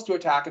supposed to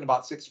attack in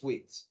about 6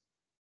 weeks,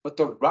 but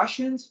the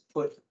Russians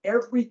put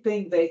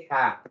everything they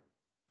had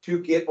to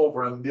get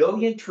over 1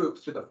 million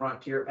troops to the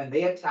frontier, and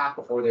they attacked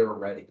before they were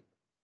ready.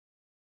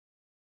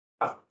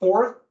 A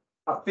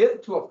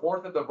fifth to a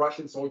fourth of the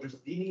Russian soldiers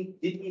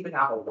didn't even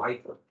have a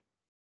rifle.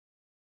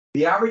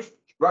 The average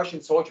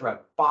Russian soldier had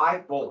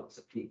 5 bullets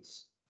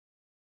apiece.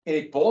 In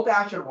a bolt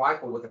action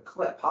rifle with a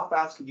clip, how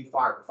fast can you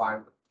fire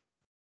 5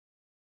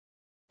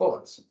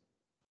 bullets?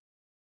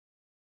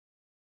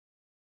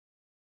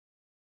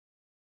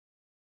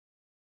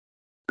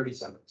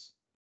 $30.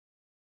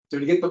 So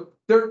to get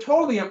they're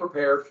totally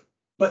unprepared,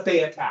 but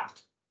they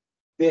attacked.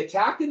 They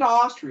attacked into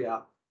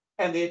Austria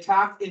and they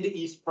attacked into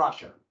East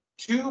Prussia.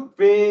 2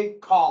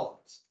 big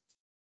columns,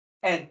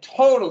 and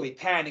totally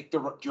panicked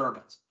the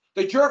Germans.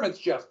 The Germans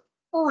just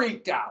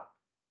freaked out.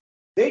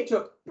 They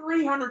took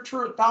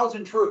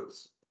 300,000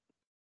 troops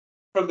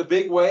from the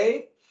big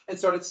wave and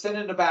started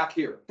sending them back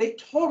here. They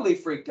totally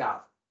freaked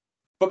out.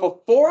 But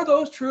before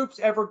those troops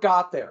ever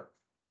got there,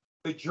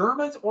 the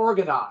Germans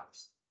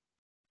organized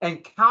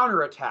and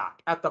counterattacked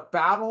at the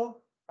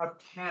Battle of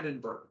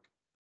Tannenberg.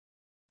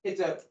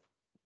 It's a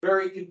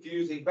very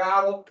confusing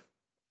battle.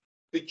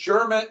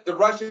 The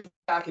Russians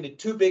attacking in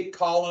 2 big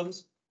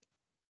columns.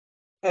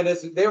 And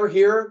as they were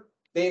here,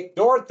 they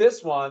ignored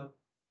this one,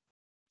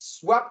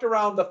 swept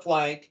around the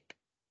flank,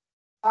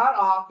 cut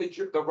off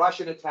the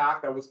Russian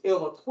attack that was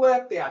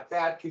ill-equipped. They had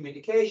bad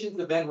communications.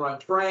 The men were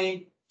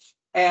untrained.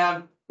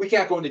 And we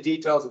can't go into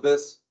details of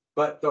this,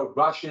 but the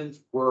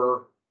Russians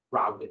were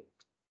routed.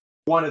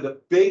 One of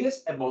the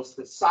biggest and most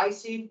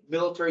decisive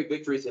military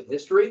victories in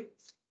history,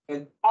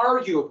 and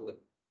arguably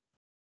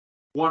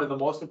one of the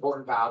most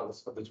important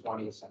battles of the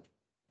 20th century,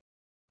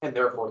 and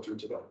therefore through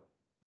today.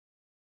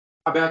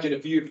 Imagine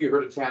if you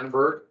heard of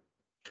Tannenberg,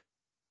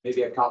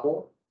 maybe a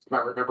couple, you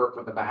might remember it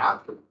from the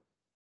map.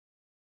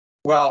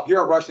 Well, here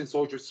are Russian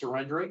soldiers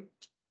surrendering.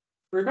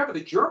 Remember, the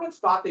Germans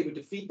thought they would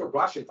defeat the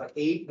Russians like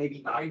 8,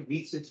 maybe 9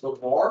 weeks into the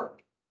war.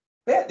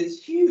 They had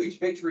this huge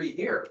victory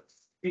here.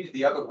 Defeated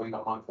the other wing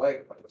a month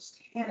later, but it was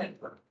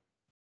Tannenberg.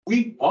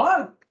 We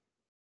won.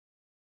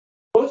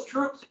 Those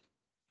troops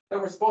that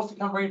were supposed to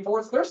come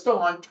reinforced, they're still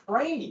on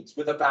trains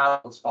with the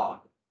battle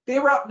fought. They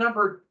were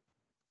outnumbered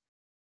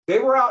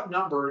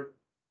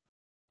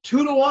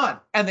 2-1,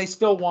 and they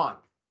still won.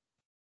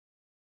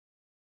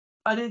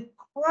 An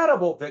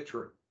incredible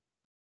victory.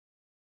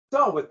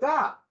 So with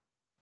that,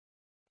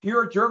 here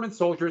are German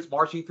soldiers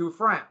marching through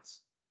France.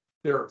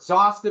 They're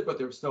exhausted, but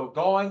they're still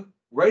going,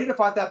 ready to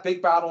fight that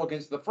big battle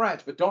against the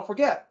French. But don't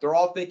forget, they're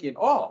all thinking,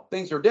 oh,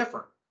 things are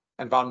different.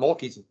 And von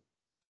Moltke's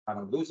kind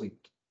of losing.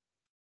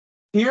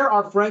 Here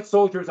are French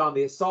soldiers on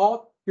the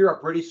assault. Here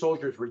are British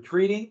soldiers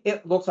retreating.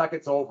 It looks like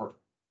it's over.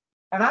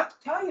 And I have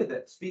to tell you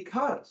this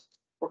because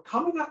we're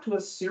coming up to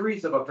a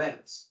series of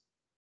events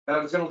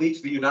that is going to lead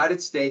to the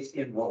United States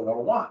in World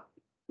War I,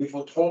 which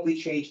will totally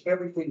change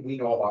everything we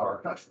know about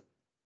our country.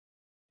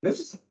 This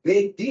is a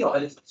big deal,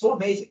 and it's so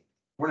amazing.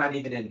 We're not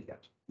even in it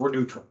yet. We're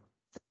neutral.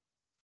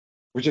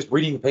 We're just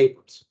reading the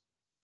papers.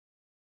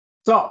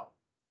 So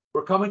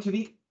we're coming to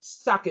the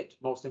second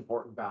most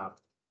important battle,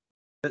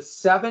 the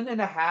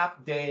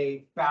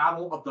 7.5-day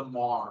Battle of the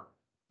Marne.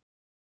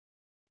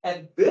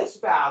 And this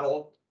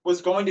battle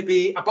was going to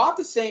be about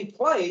the same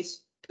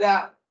place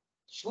that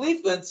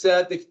Schlieffen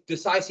said the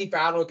decisive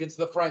battle against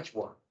the French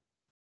were.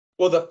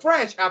 Well, the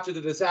French, after the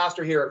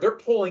disaster here, they're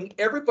pulling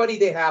everybody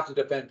they have to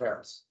defend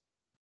Paris.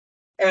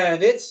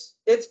 And it's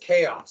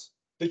chaos.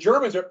 The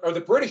Germans or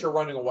the British are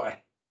running away.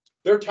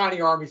 Their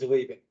tiny armies are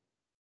leaving.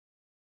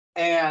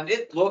 And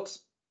it looks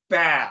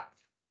bad.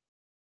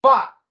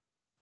 But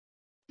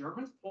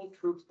Germans pulled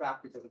troops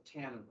back because of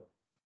Tannenberg.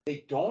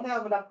 They don't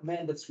have enough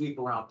men to sweep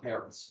around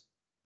Paris.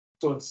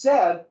 So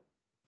instead,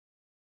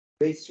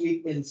 they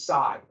sweep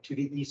inside to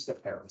the east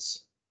of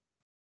Paris,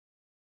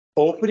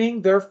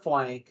 opening their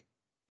flank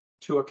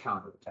to a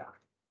counterattack.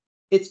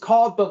 It's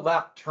called the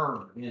left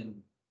turn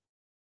in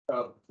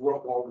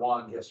World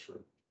War I history.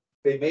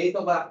 They made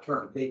the left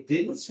turn. They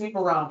didn't sweep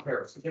around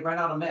Paris. They ran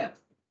out of men.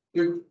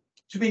 There were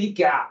too many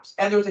gaps,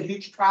 and there was a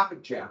huge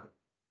traffic jam.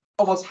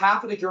 Almost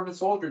half of the German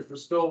soldiers were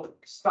still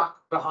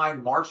stuck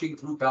behind marching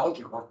through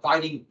Belgium or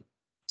fighting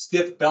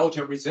stiff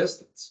Belgian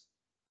resistance.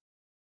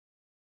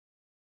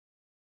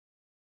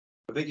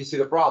 I think you see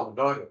the problem,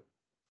 don't you?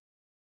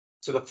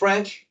 So the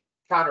French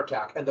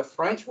counterattack, and the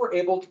French were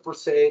able to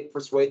persuade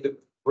the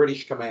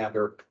British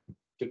commander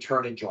to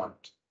turn and join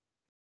it.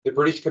 The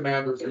British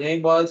commander's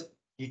name was,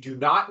 you do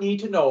not need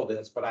to know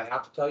this, but I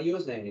have to tell you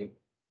his name.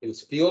 It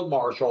was Field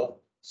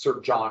Marshal Sir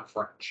John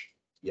French.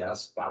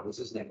 Yes, that was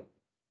his name.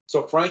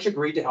 So French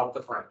agreed to help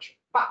the French.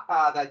 Ha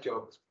ha, that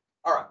joke.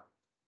 All right.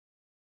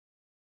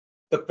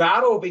 The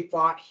battle will be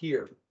fought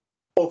here.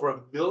 Over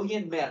 1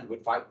 million men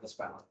would fight in this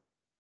battle.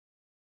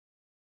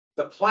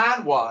 The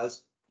plan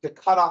was to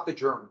cut off the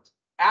Germans.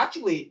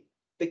 Actually,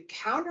 the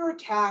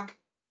counterattack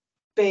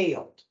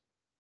failed.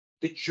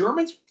 The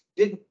Germans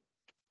they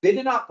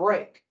did not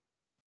break.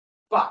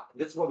 But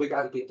this is what we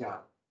got to get down.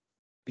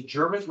 The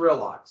Germans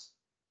realized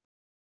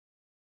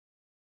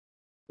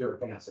their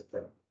advanced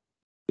failed.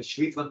 The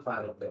Schlieffen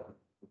plan had failed.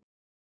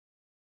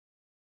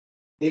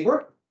 They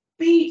were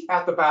beat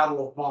at the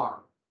Battle of Marne,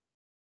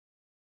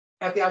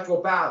 at the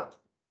actual battle,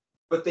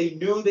 but they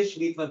knew the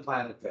Schlieffen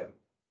plan had failed.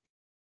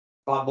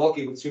 Von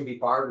Moltke would soon be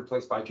fired,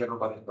 replaced by a general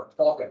by the name of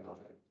Falken.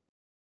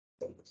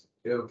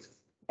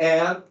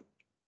 And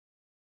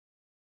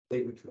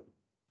they retreated.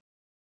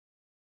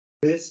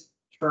 This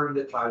turned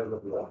the tide of the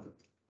war.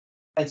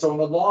 And so in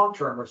the long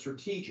term, or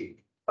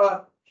strategic,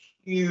 a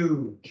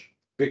huge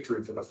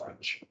victory for the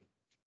French.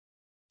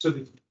 So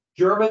the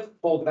Germans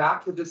pulled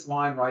back to this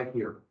line right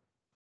here.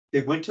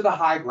 They went to the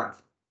high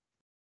ground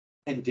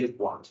and did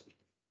what?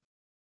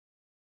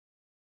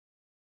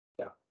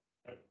 Yeah.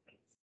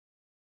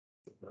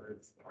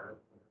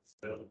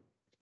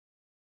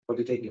 What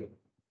did they do?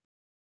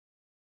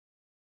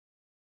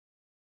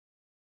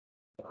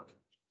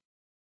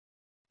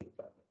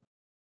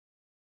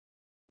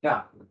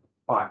 Now,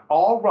 by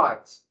all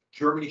rights,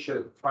 Germany should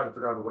have tried to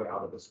figure out a way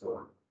out of this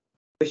war.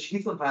 The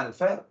Schlieffen plan had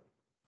failed,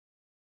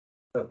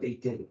 but they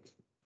didn't.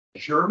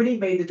 Germany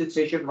made the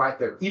decision right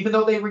there, even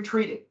though they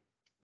retreated.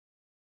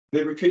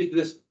 They retreated to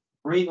this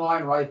green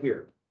line right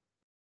here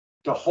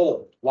to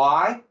hold.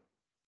 Why?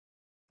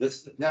 This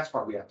is the next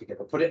part we have to get.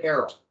 We'll put an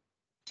arrow.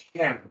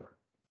 Tannenberg.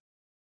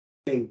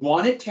 They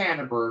wanted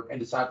Tannenberg and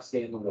decided to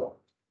stay in the war.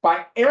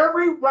 By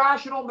every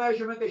rational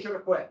measurement, they should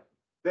have quit.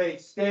 They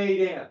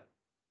stayed in.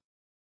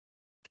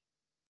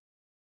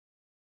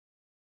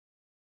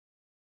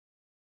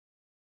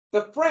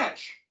 The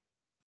French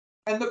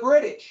and the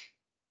British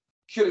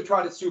should have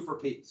tried to sue for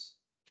peace.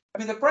 I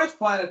mean, the French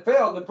plan had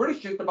failed, and the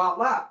British just about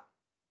left.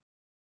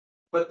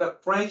 But the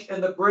French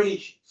and the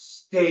British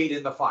stayed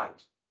in the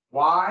fight.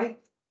 Why?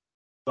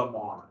 The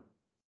Marne.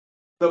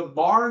 The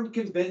Marne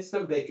convinced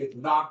them they could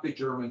knock the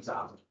Germans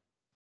out.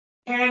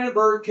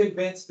 Tannenberg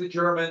convinced the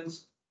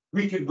Germans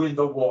we could win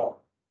the war.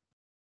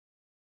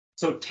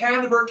 So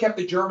Tannenberg kept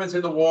the Germans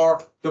in the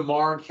war, the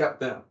Marne kept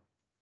them.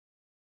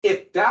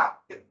 If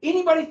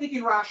anybody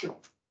thinking rational,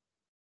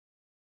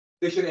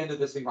 they should have ended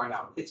this thing right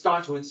now. It's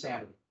gone to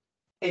insanity.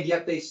 And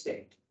yet they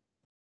stayed.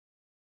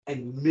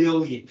 And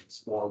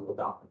millions more will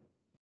die.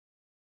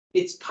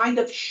 It's kind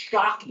of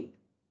shocking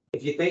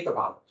if you think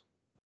about it.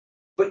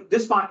 But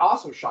this might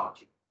also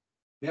shock you.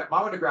 Yeah,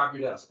 I want to grab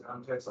your desk. I'm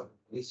going to tell you something.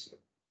 At least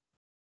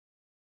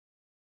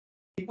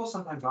people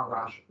sometimes aren't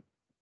rational.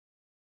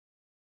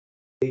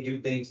 They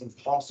do things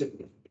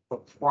impulsively for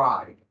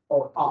pride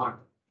or honor.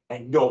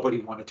 And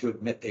nobody wanted to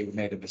admit they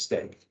made a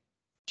mistake.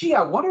 Gee,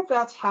 I wonder if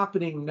that's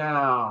happening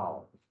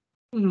now.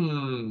 Yeah,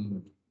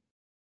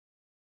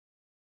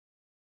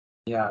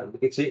 you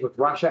can see it with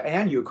Russia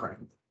and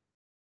Ukraine.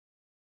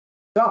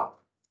 So,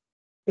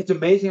 it's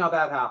amazing how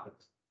that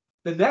happens.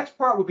 The next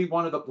part would be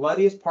one of the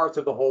bloodiest parts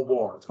of the whole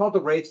war. It's called the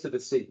Race to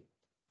the Sea.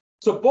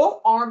 So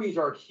both armies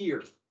are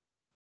here.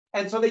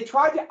 And so they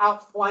tried to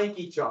outflank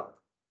each other,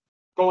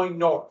 going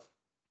north.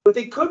 But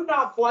they couldn't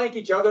outflank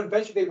each other, and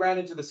eventually they ran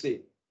into the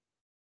sea.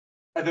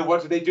 And then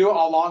what did they do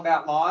along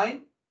that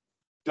line?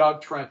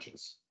 Dug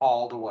trenches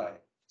all the way.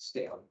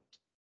 Stalemate.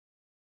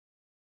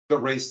 The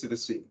Race to the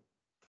Sea.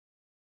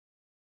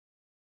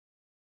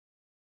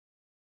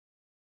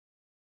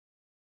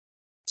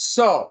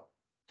 So,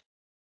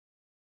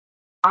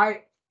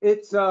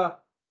 this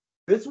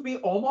would be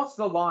almost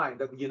the line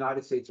that the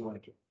United States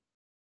went to.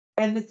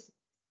 And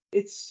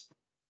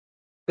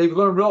they've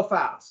learned real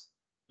fast.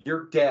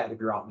 You're dead if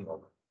you're out in the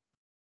open.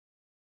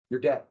 You're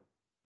dead.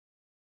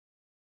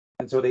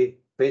 And so they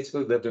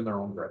basically lived in their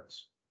own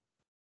graves.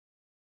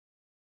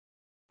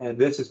 And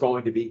this is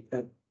going to be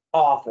an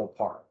awful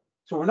part.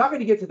 So we're not going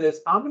to get to this.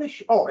 I'm going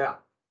to oh yeah.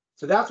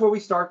 So that's where we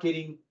start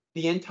getting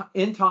the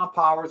entente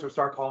powers will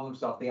start calling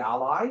themselves the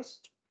Allies.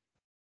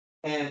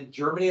 And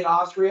Germany and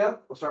Austria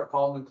will start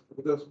calling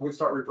them, we'll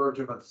start referring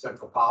to them as the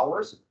Central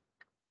Powers.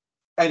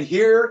 And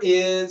here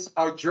is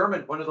our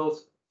German, one of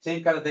those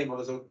same kind of thing.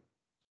 This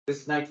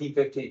is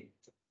 1915.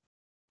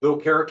 Little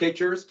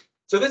caricatures.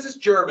 So this is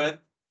German.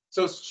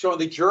 So showing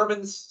the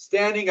Germans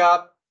standing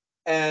up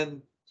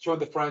and showing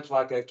the French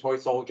like a toy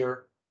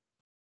soldier.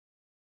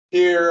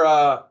 Here,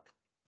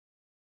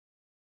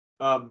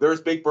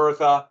 there's Big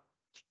Bertha.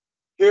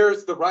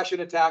 Here's the Russian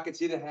attack, and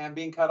see the hand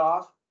being cut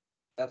off?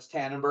 That's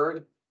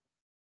Tannenberg.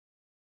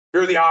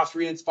 Here are the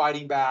Austrians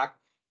fighting back.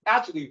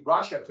 Actually,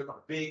 Russia took a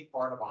big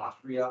part of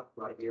Austria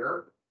right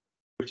here,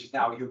 which is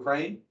now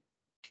Ukraine,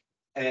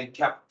 and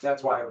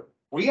that's why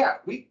we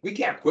can't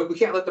quit. We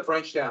can't let the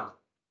French down.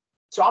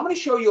 So I'm going to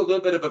show you a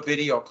little bit of a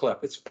video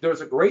clip.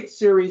 There's a great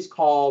series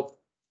called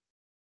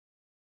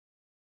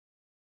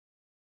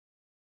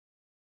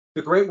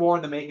The Great War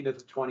in the Making of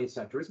the 20th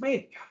Century. It's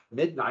made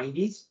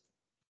mid-90s,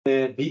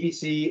 and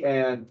BBC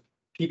and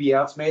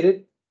PBS made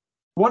it.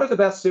 One of the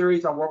best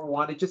series on World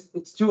War I.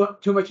 It's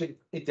too much in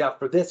depth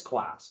for this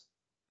class.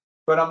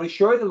 But I'm going to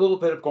show you a little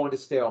bit of going to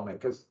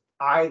stalemate, because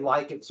I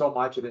like it so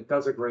much and it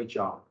does a great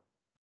job.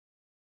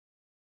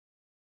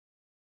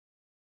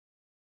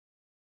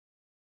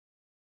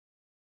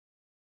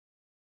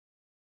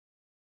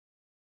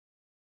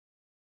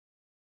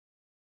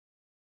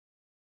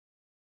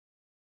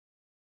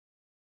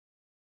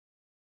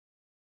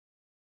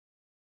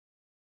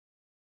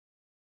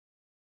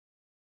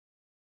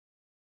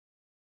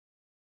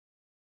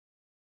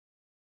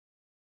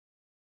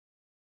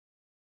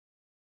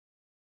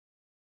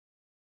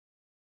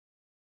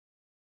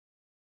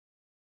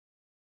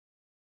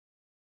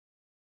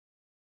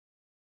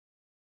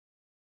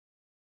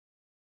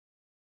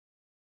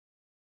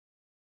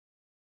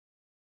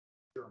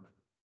 German.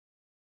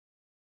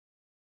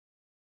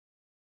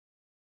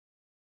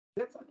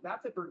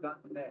 That's it for done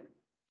today.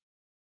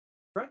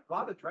 A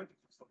lot of trenches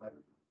are still better.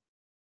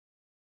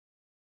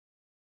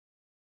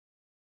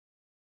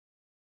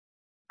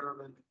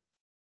 German.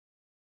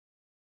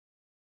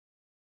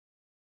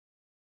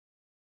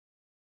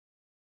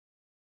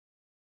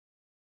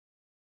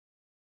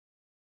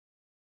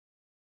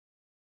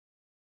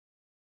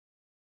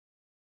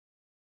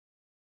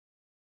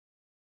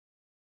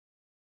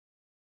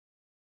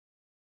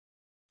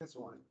 This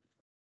one.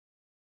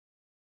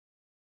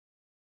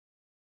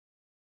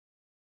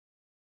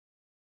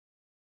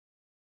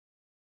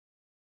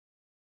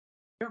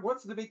 Here,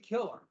 what's the big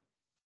killer?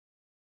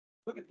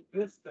 Look at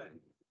this thing.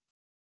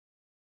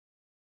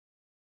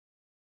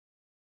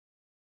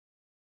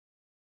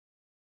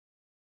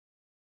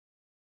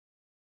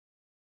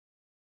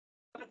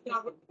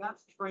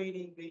 That's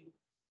training.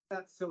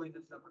 That's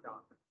silliness never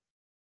got.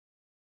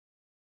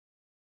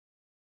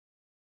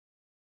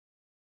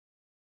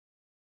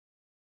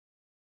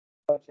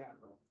 Again.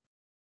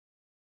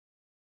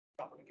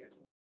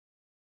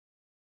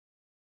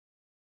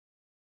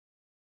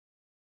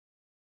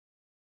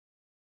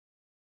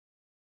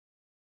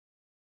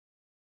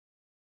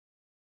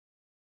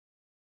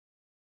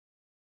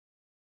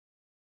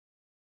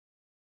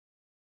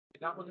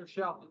 Not when they're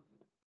shelling.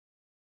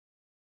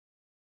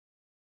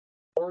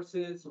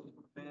 Horses,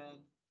 men.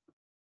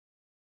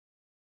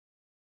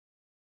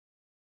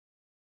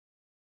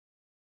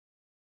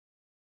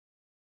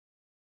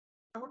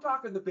 And we're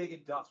talking the big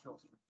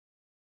industrials.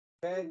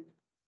 Okay?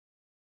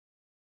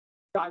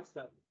 Guide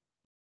study.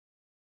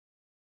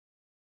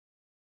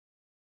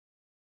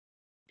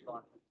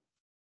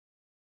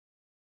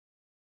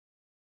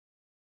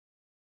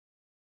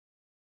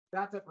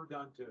 That's it for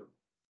done too.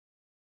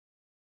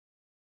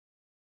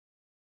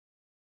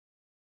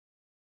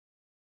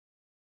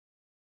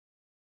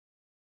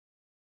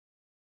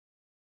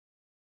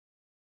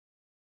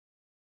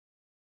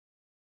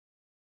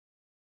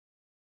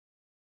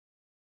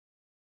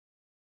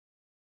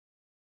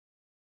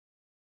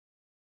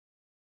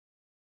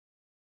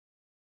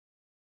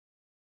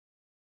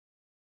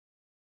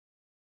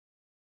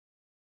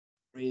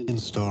 Rain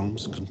and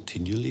storms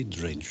continually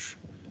drench.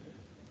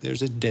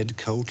 There's a dead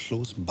cow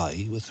close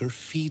by with her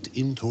feet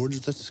in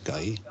towards the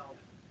sky,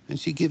 and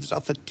she gives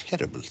off a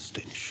terrible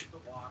stench.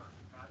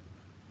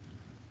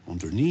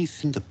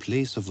 Underneath, in the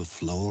place of a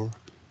floor,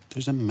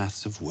 there's a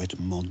mass of wet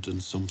mud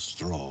and some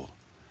straw.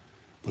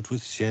 But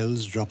with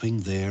shells dropping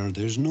there,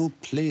 there's no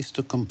place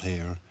to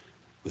compare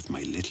with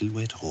my little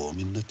wet home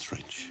in the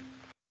trench.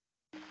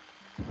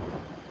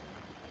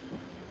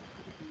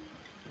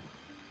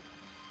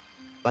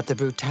 But the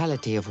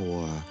brutality of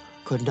war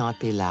could not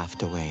be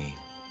laughed away.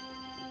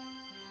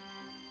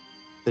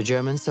 The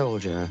German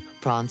soldier,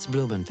 Franz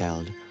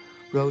Blumenfeld,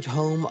 wrote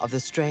home of the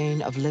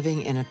strain of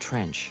living in a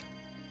trench.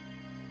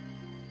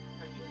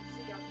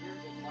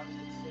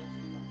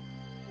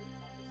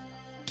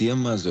 Dear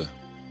Mother,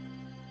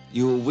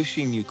 your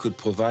wishing you could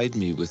provide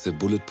me with a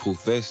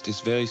bulletproof vest is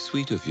very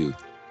sweet of you.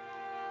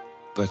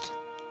 But,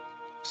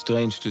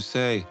 strange to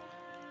say,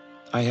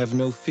 I have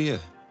no fear,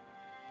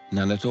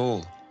 none at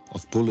all,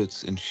 of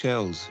bullets and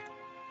shells,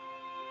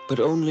 but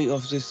only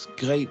of this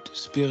great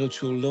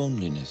spiritual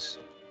loneliness.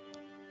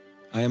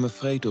 I am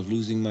afraid of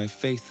losing my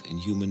faith in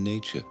human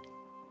nature,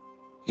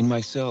 in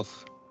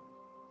myself,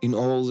 in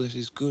all that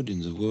is good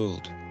in the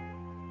world.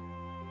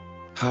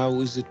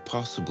 How is it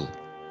possible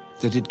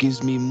that it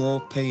gives me more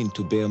pain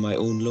to bear my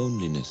own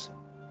loneliness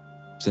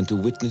than to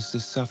witness the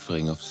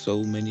suffering of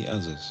so many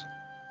others?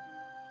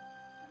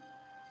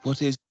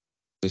 What is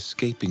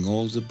escaping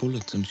all the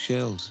bullets and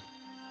shells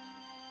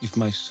if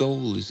my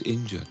soul is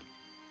injured?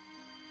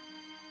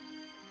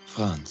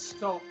 Franz.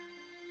 So,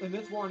 in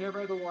this war and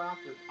every other war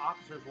after,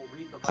 officers will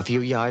read the. A few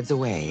yards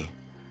away,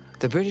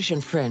 the British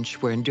and French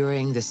were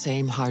enduring the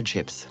same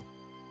hardships.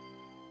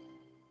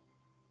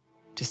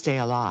 To stay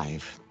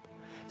alive,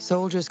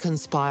 soldiers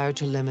conspired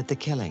to limit the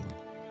killing.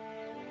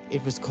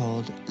 It was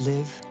called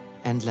Live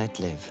and Let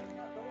Live.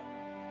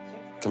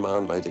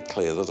 Command made it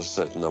clear that a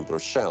certain number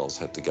of shells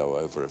had to go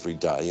over every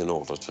day in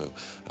order to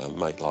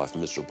make life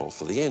miserable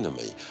for the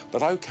enemy.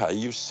 But okay,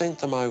 you sent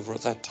them over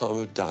at that time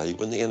of day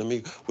when the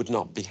enemy would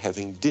not be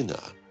having dinner.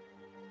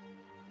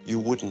 You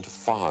wouldn't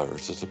fire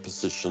it at a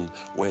position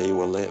where you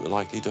were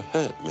likely to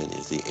hurt many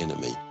of the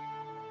enemy.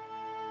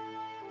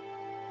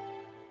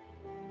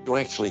 You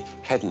actually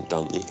hadn't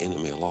done the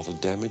enemy a lot of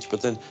damage,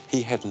 but then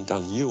he hadn't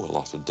done you a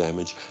lot of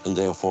damage, and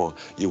therefore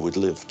you would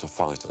live to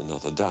fight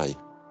another day.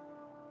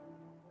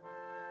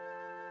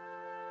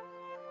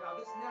 Now,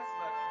 this next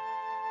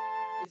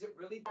letter, is it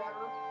really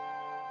better?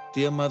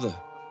 Dear Mother,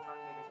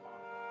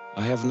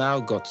 I have now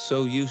got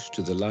so used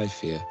to the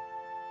life here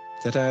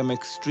that I am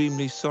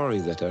extremely sorry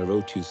that I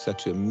wrote you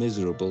such a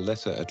miserable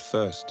letter at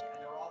first.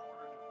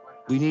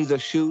 We neither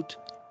shoot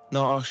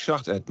nor are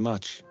shot at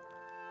much.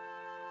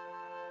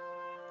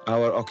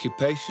 Our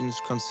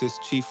occupations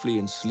consist chiefly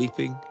in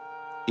sleeping,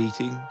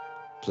 eating,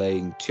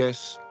 playing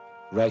chess,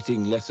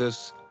 writing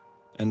letters,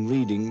 and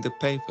reading the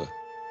paper.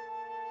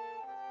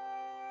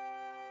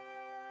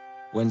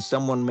 When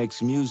someone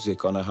makes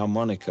music on a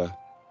harmonica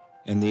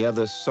and the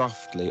others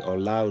softly or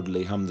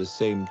loudly hum the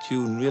same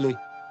tune, really,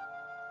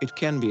 it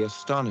can be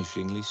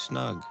astonishingly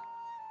snug.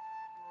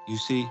 You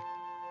see,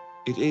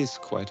 it is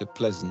quite a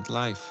pleasant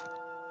life.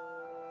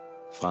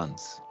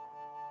 Franz.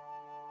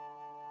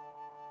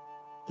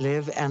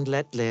 Live and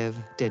Let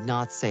Live did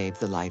not save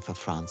the life of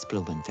Franz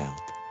Blumenfeld.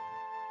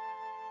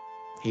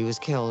 He was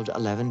killed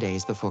 11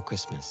 days before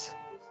Christmas.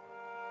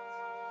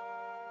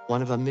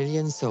 One of a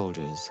million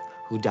soldiers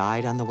who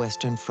died on the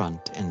Western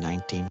Front in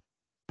 1914,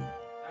 a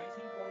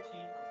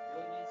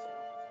billion soldiers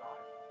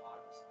died from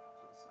August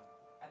to December.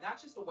 And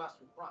that's just the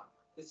Western Front.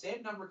 The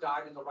same number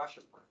died in the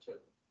Russian Front, too.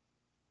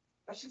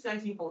 That's just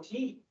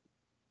 1914.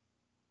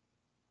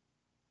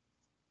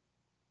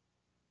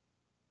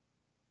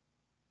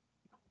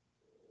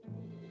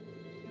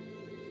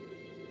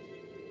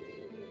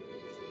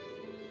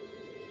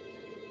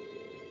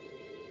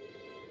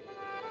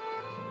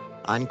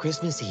 On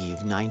Christmas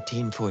Eve,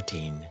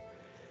 1914,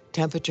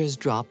 temperatures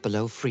dropped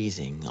below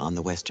freezing on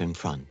the Western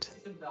Front. This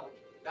is in Belgium.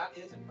 That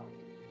is in Belgium.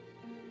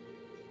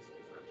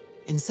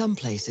 In some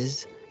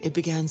places, it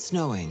began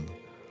snowing,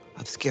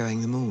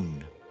 obscuring the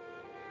moon.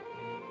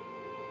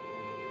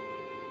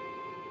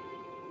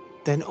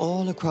 Then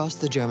all across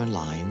the German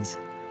lines,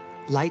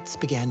 lights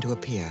began to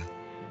appear.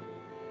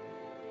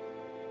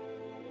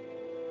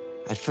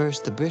 At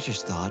first, the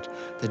British thought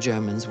the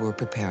Germans were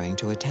preparing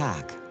to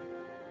attack.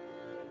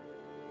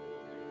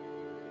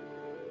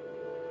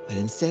 But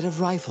instead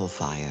of rifle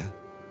fire,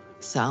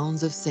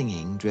 sounds of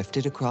singing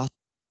drifted across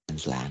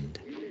land.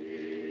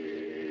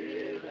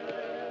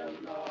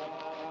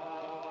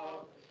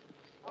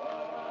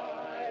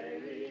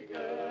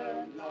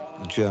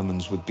 The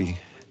Germans would be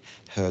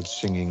heard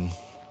singing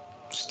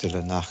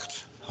Stille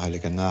Nacht,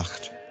 Heilige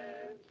Nacht.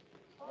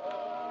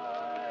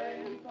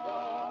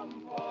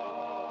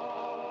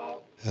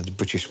 The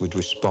British would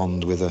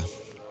respond with a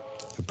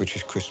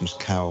British Christmas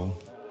carol.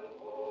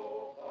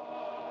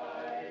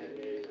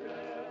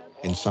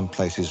 In some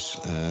places,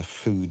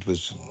 food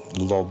was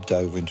lobbed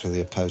over into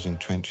the opposing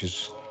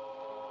trenches.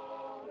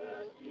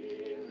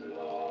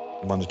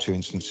 In one or two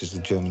instances, the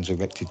Germans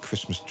erected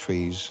Christmas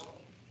trees.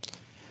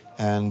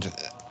 And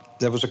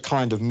there was a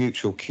kind of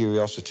mutual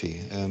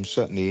curiosity,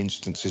 certainly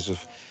instances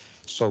of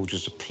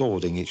soldiers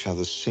applauding each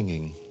other's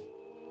singing.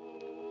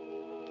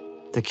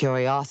 The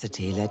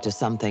curiosity led to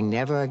something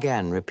never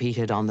again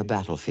repeated on the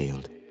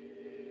battlefield.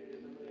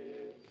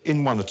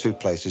 In one or two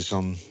places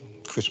on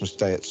Christmas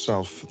Day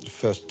itself, the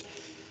first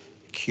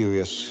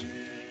curious,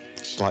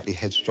 slightly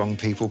headstrong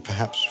people,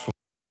 perhaps from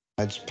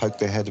sides, poked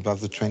their head above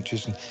the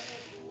trenches and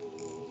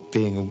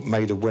being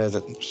made aware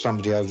that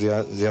somebody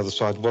over the other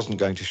side wasn't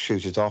going to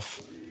shoot it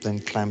off, then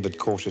clambered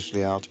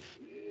cautiously out.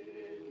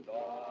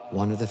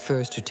 One of the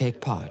first to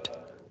take part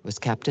was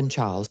Captain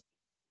Charles.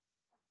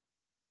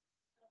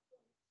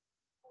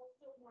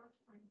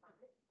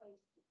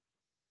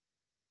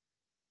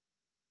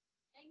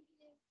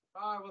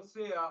 All right, we'll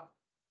see ya.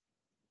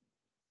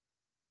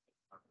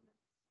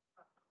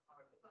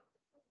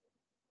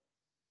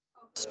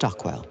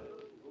 Stockwell.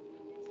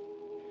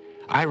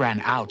 I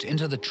ran out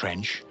into the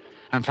trench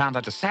and found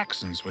that the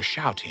Saxons were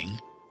shouting,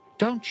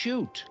 "Don't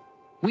shoot.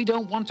 We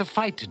don't want to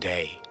fight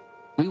today.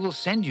 We will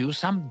send you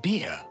some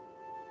beer."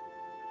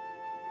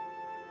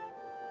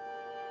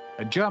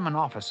 A German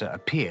officer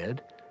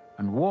appeared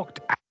and walked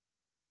out.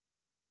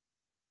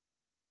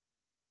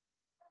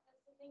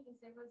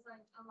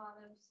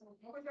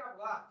 What we got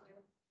left?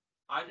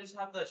 I just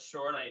have the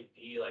short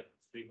ID, like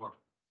 3 more,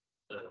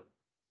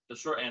 the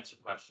short answer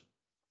question.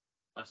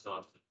 I still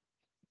have to.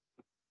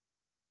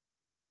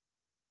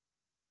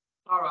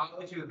 All right, I'll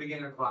let you at the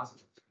beginning of class.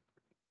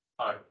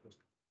 All right.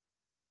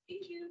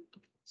 Thank you.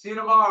 See you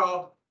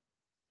tomorrow.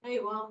 Hey,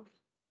 well,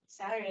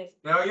 Saturday.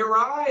 No, you're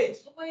right.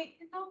 Oh, wait,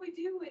 no, we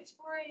do. It's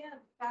 4 a.m.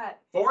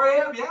 Pat. 4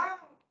 a.m., yeah.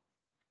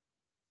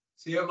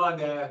 See you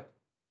Monday.